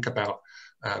to think about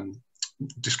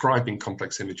describing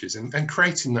complex images and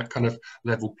creating that kind of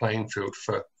level playing field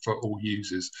for all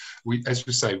users. As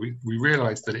we say, we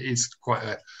realise that it is quite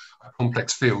a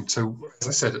complex field. So as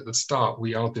I said at the start,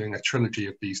 we are doing a trilogy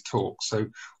of these talks. So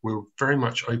we're very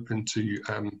much open to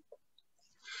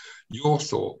your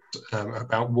thoughts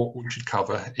about what we should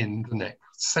cover in the next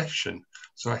session.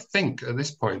 So I think at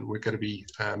this point, we're going to be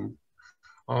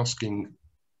asking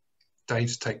Dave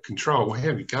to take control. Well,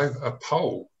 here we go, a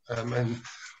poll. And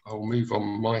I'll move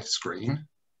on my screen.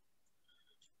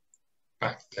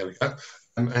 Back, there we go.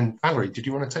 And Valerie, did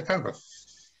you want to take over?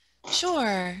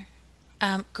 Sure.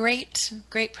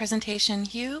 Great presentation,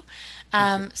 Hugh.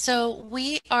 So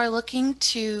we are looking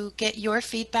to get your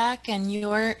feedback and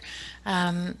your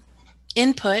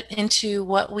input into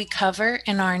what we cover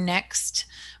in our next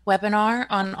webinar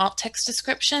on alt text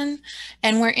description,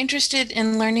 and we're interested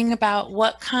in learning about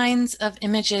what kinds of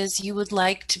images you would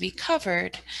like to be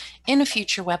covered in a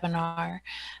future webinar.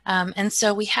 And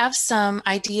so we have some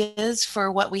ideas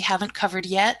for what we haven't covered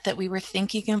yet that we were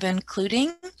thinking of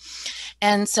including.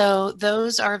 And so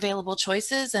those are available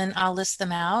choices, and I'll list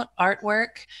them out: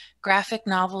 artwork, graphic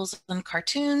novels and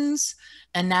cartoons,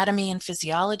 anatomy and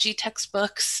physiology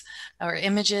textbooks or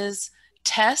images,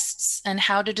 tests and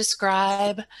how to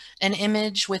describe an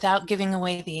image without giving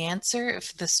away the answer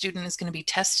if the student is going to be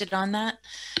tested on that,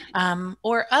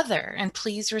 or other. And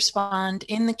please respond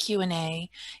in the Q&A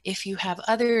if you have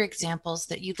other examples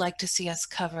that you'd like to see us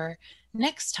cover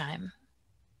next time.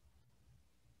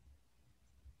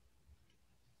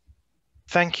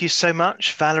 Thank you so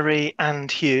much, Valerie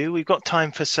and Hugh. We've got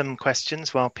time for some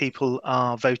questions while people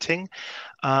are voting.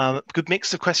 Good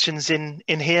mix of questions in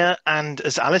here. And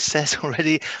as Alice says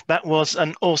already, that was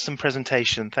an awesome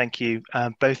presentation. Thank you,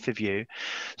 both of you.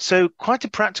 So quite a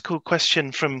practical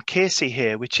question from Kiersey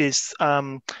here, which is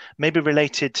maybe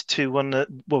related to one that,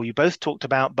 well, you both talked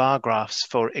about bar graphs,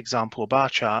 for example, bar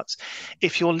charts.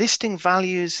 If you're listing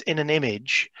values in an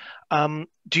image,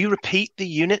 do you repeat the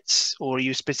units, or are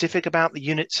you specific about the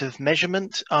units of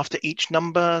measurement after each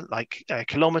number, like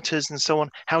kilometers and so on?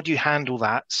 How do you handle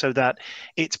that so that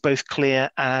it's both clear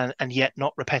and yet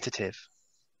not repetitive?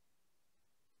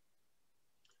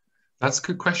 That's a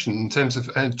good question. In terms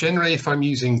of generally, if I'm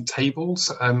using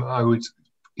tables, I would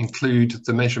include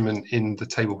the measurement in the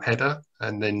table header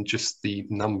and then just the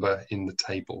number in the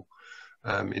table,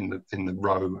 in the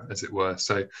row, as it were.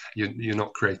 So you're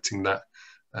not creating that.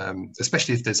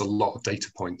 Especially if there's a lot of data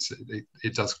points,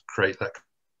 it does create that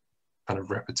kind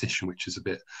of repetition, which is a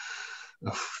bit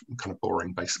kind of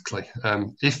boring, basically.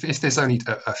 If there's only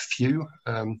a few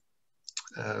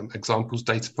examples,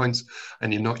 data points,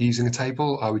 and you're not using a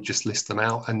table, I would just list them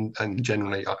out, and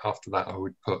generally after that I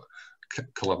would put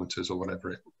kilometers or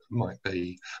whatever it might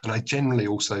be. And I generally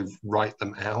also write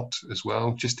them out as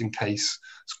well, just in case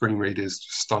screen readers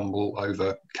stumble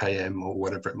over km or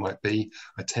whatever it might be.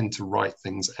 I tend to write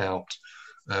things out,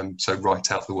 so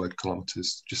write out the word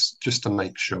kilometers just to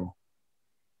make sure.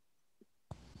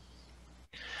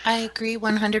 I agree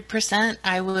 100%.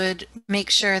 I would make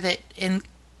sure that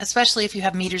especially if you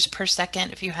have meters per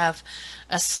second, if you have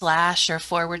a slash or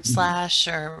forward slash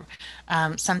or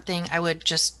something, I would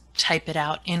just type it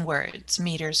out in words,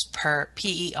 meters per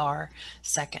PER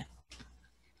second.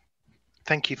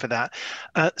 Thank you for that.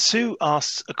 Sue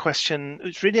asks a question.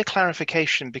 It's really a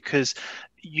clarification, because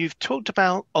you've talked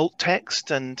about alt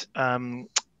text, and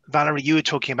Valerie, you were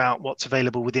talking about what's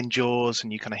available within JAWS,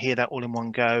 and you kind of hear that all in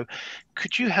one go.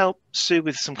 Could you help Sue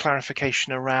with some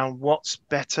clarification around what's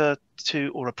better to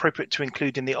or appropriate to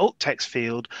include in the alt text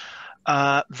field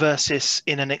versus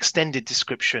in an extended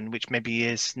description, which maybe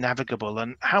is navigable?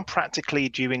 And how practically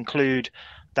do you include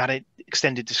that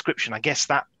extended description? I guess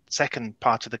that second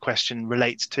part of the question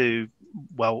relates to,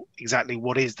 well, exactly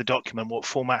what is the document, what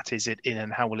format is it in,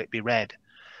 and how will it be read?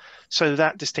 So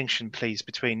that distinction, please,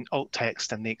 between alt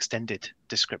text and the extended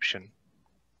description.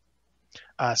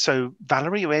 So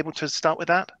Valerie, are you able to start with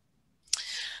that?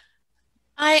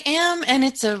 I am, and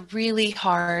it's a really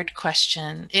hard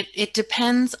question. It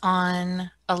depends on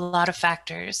a lot of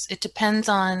factors. It depends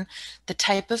on the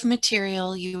type of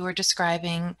material you are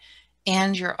describing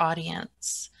and your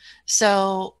audience.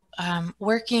 So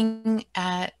working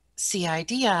at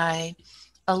CIDI,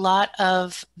 a lot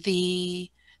of the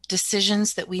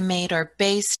decisions that we made are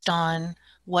based on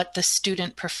what the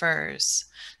student prefers.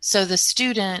 So the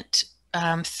student,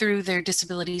 through their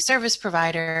disability service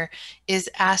provider, is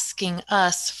asking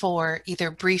us for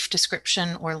either brief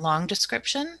description or long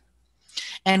description.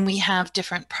 And we have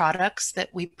different products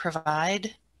that we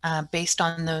provide based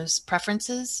on those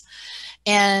preferences.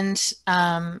 And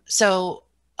so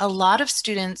a lot of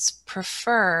students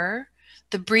prefer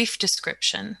the brief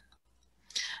description.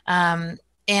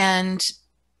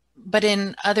 But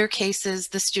in other cases,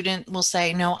 the student will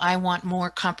say, no, I want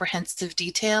more comprehensive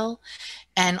detail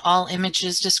and all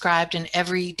images described in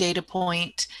every data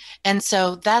point. And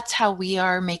so that's how we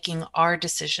are making our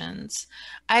decisions.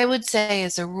 I would say,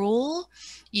 as a rule,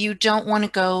 you don't want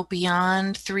to go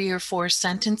beyond 3 or 4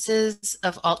 sentences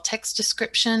of alt text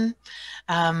description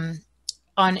on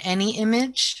any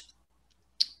image,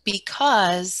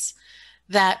 because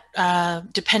that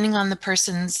depending on the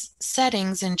person's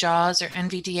settings in JAWS or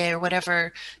NVDA or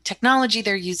whatever technology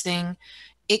they're using,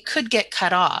 it could get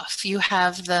cut off. You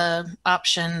have the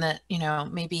option that, you know,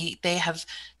 maybe they have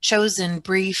chosen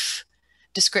brief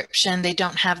description, they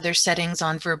don't have their settings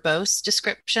on verbose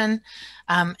description.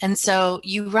 And so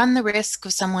you run the risk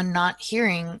of someone not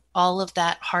hearing all of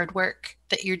that hard work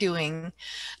that you're doing.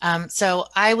 So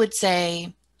I would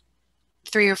say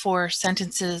 3 or 4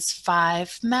 sentences,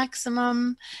 5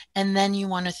 maximum, and then you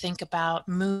want to think about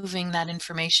moving that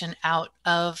information out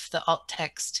of the alt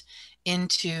text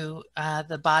into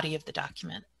the body of the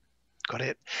document. Got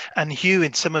it. And Hugh,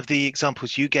 in some of the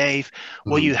examples you gave,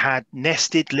 where you had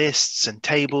nested lists and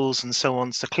tables and so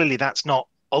on, so clearly that's not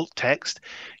alt text.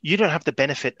 You don't have the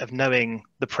benefit of knowing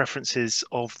the preferences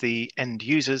of the end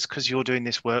users, because you're doing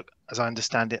this work, as I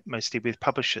understand it, mostly with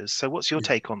publishers. So what's your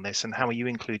take on this, and how are you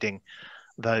including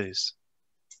those?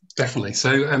 Definitely.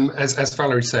 So as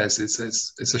Valerie says,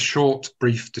 it's a short,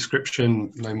 brief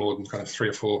description, no more than kind of 3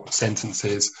 or 4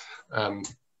 sentences.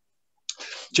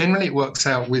 Generally, it works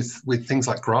out with things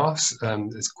like graphs.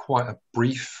 It's quite a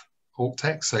brief alt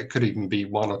text, so it could even be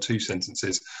 1 or 2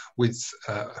 sentences. With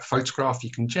a photograph,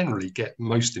 you can generally get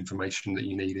most information that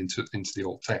you need into the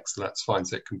alt text, so that's fine.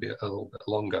 So it can be a little bit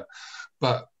longer.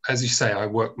 But as you say, I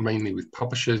work mainly with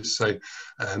publishers, so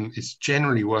it's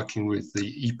generally working with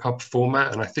the EPUB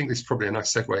format, and I think this is probably a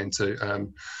nice segue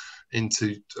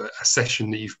into a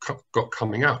session that you've got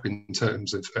coming up in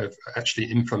terms of actually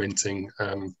implementing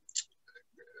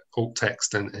alt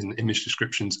text and image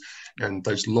descriptions and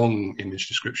those long image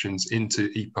descriptions into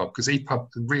EPUB, because EPUB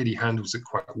really handles it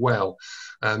quite well.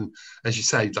 As you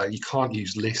say, like, you can't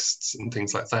use lists and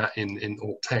things like that in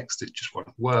alt text. It just won't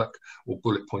work, or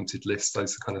bullet pointed lists,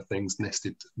 those kind of things,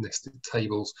 nested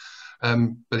tables.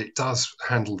 But it does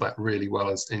handle that really well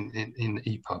as in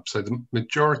EPUB. So the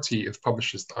majority of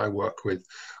publishers that I work with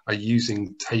are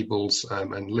using tables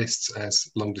and lists as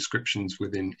long descriptions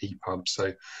within EPUB.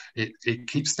 So it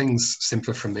keeps things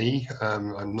simpler for me.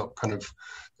 I'm not kind of,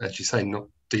 as you say, not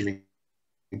dealing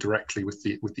directly with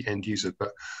the end user,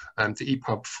 but the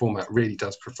EPUB format really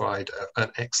does provide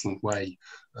an excellent way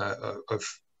of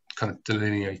kind of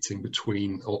delineating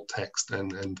between alt text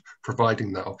and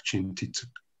providing that opportunity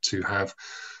to have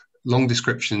long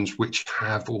descriptions which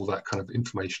have all that kind of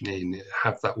information in,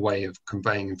 have that way of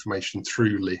conveying information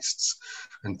through lists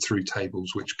and through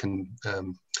tables, which can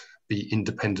be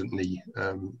independently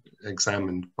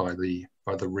examined by the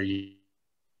reader.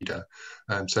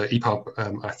 So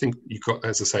EPUB, I think you've got,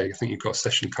 as I say, I think you've got a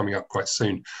session coming up quite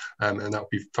soon, and that'll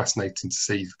be fascinating to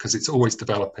see, because it's always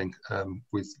developing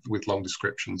with long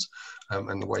descriptions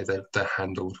and the way they're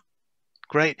handled.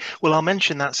 Great. Well, I'll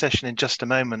mention that session in just a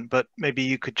moment, but maybe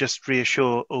you could just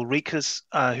reassure Ulrika's,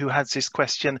 who has this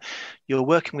question. You're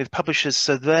working with publishers,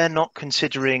 so they're not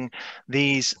considering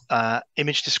these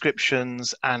image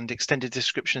descriptions and extended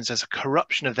descriptions as a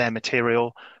corruption of their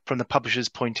material from the publisher's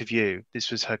point of view. This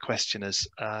was her question. Is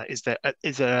there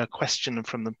a question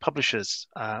from the publishers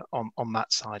on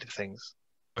that side of things?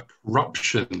 A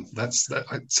corruption.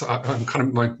 I'm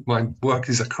kind of, my work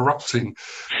is a corrupting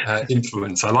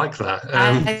influence. I like that.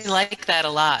 I like that a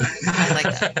lot. I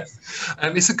like that.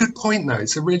 It's a good point, though.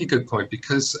 It's a really good point,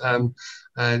 because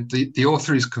the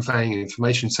author is conveying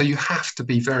information, so you have to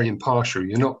be very impartial.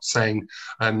 You're not saying,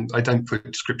 I don't put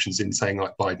descriptions in saying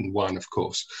like Biden won, of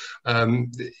course.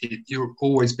 You're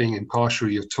always being impartial.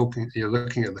 You're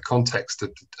looking at the context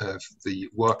of the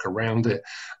work around it.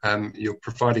 You're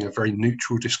providing a very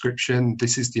neutral description.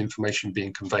 This is the information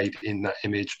being conveyed in that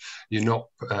image. You're not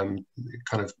kind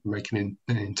of making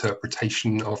an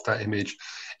interpretation of that image.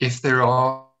 If there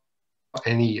are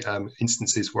any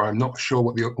instances where I'm not sure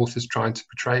what the author's trying to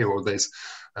portray, or there's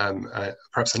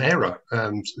perhaps an error.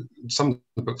 Some of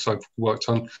the books I've worked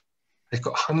on, they've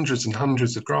got hundreds and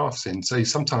hundreds of graphs in, so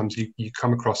sometimes you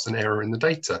come across an error in the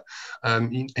data,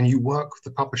 and you work with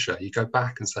the publisher. You go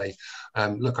back and say,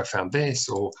 look, I found this,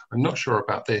 or I'm not sure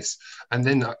about this, and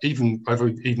then I've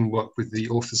even worked with the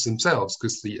authors themselves,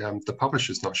 because the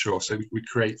publisher's not sure, so we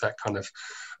create that kind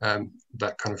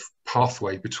of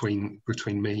pathway between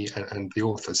me and the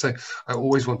author. So I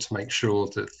always want to make sure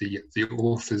that the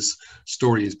author's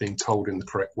story is being told in the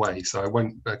correct way. So I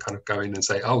won't kind of go in and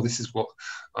say, oh, this is what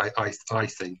I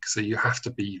think. So you have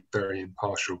to be very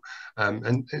impartial.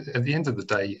 And at the end of the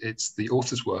day, it's the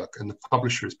author's work, and the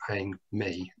publisher is paying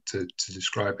me to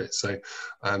describe it. So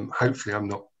hopefully I'm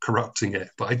not corrupting it,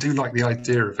 but I do like the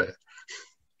idea of it.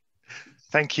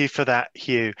 Thank you for that,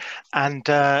 Hugh. And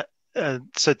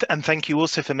and thank you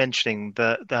also for mentioning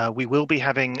that we will be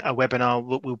having a webinar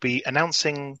that we'll be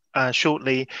announcing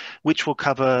shortly, which will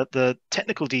cover the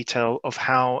technical detail of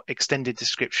how extended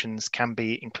descriptions can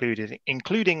be included,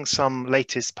 including some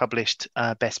latest published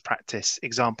best practice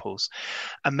examples.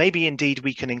 And maybe indeed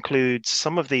we can include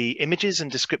some of the images and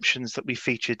descriptions that we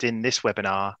featured in this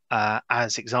webinar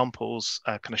as examples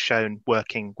kind of shown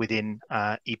working within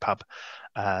EPUB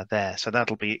there. So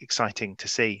that'll be exciting to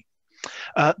see.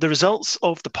 The results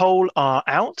of the poll are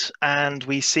out, and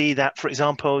we see that, for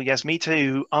example, Yasmita,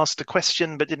 who asked a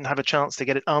question but didn't have a chance to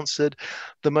get it answered,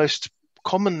 the most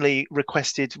commonly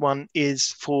requested one is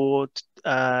for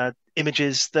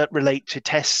images that relate to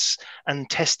tests and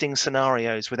testing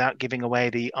scenarios without giving away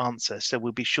the answer. So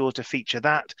we'll be sure to feature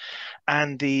that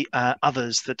and the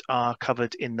others that are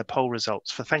covered in the poll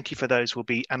results. So thank you for those. We'll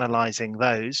be analysing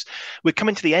those. We're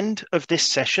coming to the end of this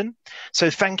session. So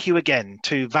thank you again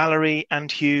to Valerie and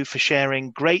Hugh for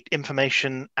sharing great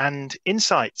information and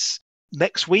insights.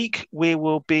 Next week, we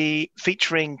will be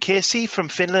featuring Kirsi from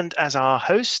Finland as our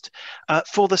host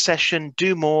for the session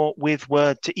Do More with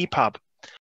Word to EPUB.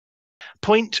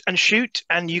 point and shoot,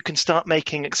 and you can start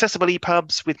making accessible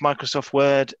EPUBs with Microsoft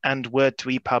Word and Word to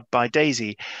EPUB by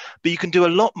Daisy. But you can do a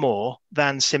lot more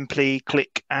than simply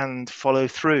click and follow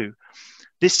through.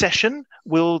 This session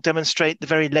will demonstrate the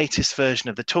very latest version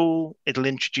of the tool. It'll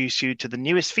introduce you to the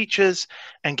newest features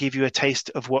and give you a taste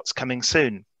of what's coming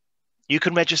soon. You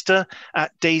can register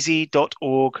at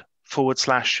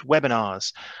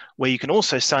daisy.org/webinars, where you can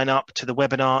also sign up to the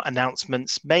webinar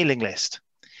announcements mailing list.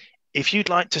 If you'd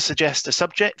like to suggest a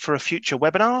subject for a future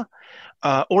webinar,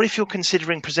 or if you're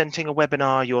considering presenting a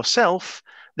webinar yourself,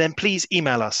 then please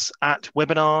email us at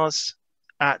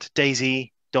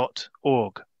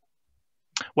webinars@daisy.org.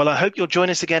 Well, I hope you'll join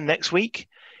us again next week.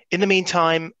 In the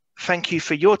meantime, thank you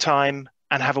for your time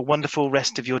and have a wonderful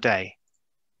rest of your day.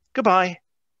 Goodbye.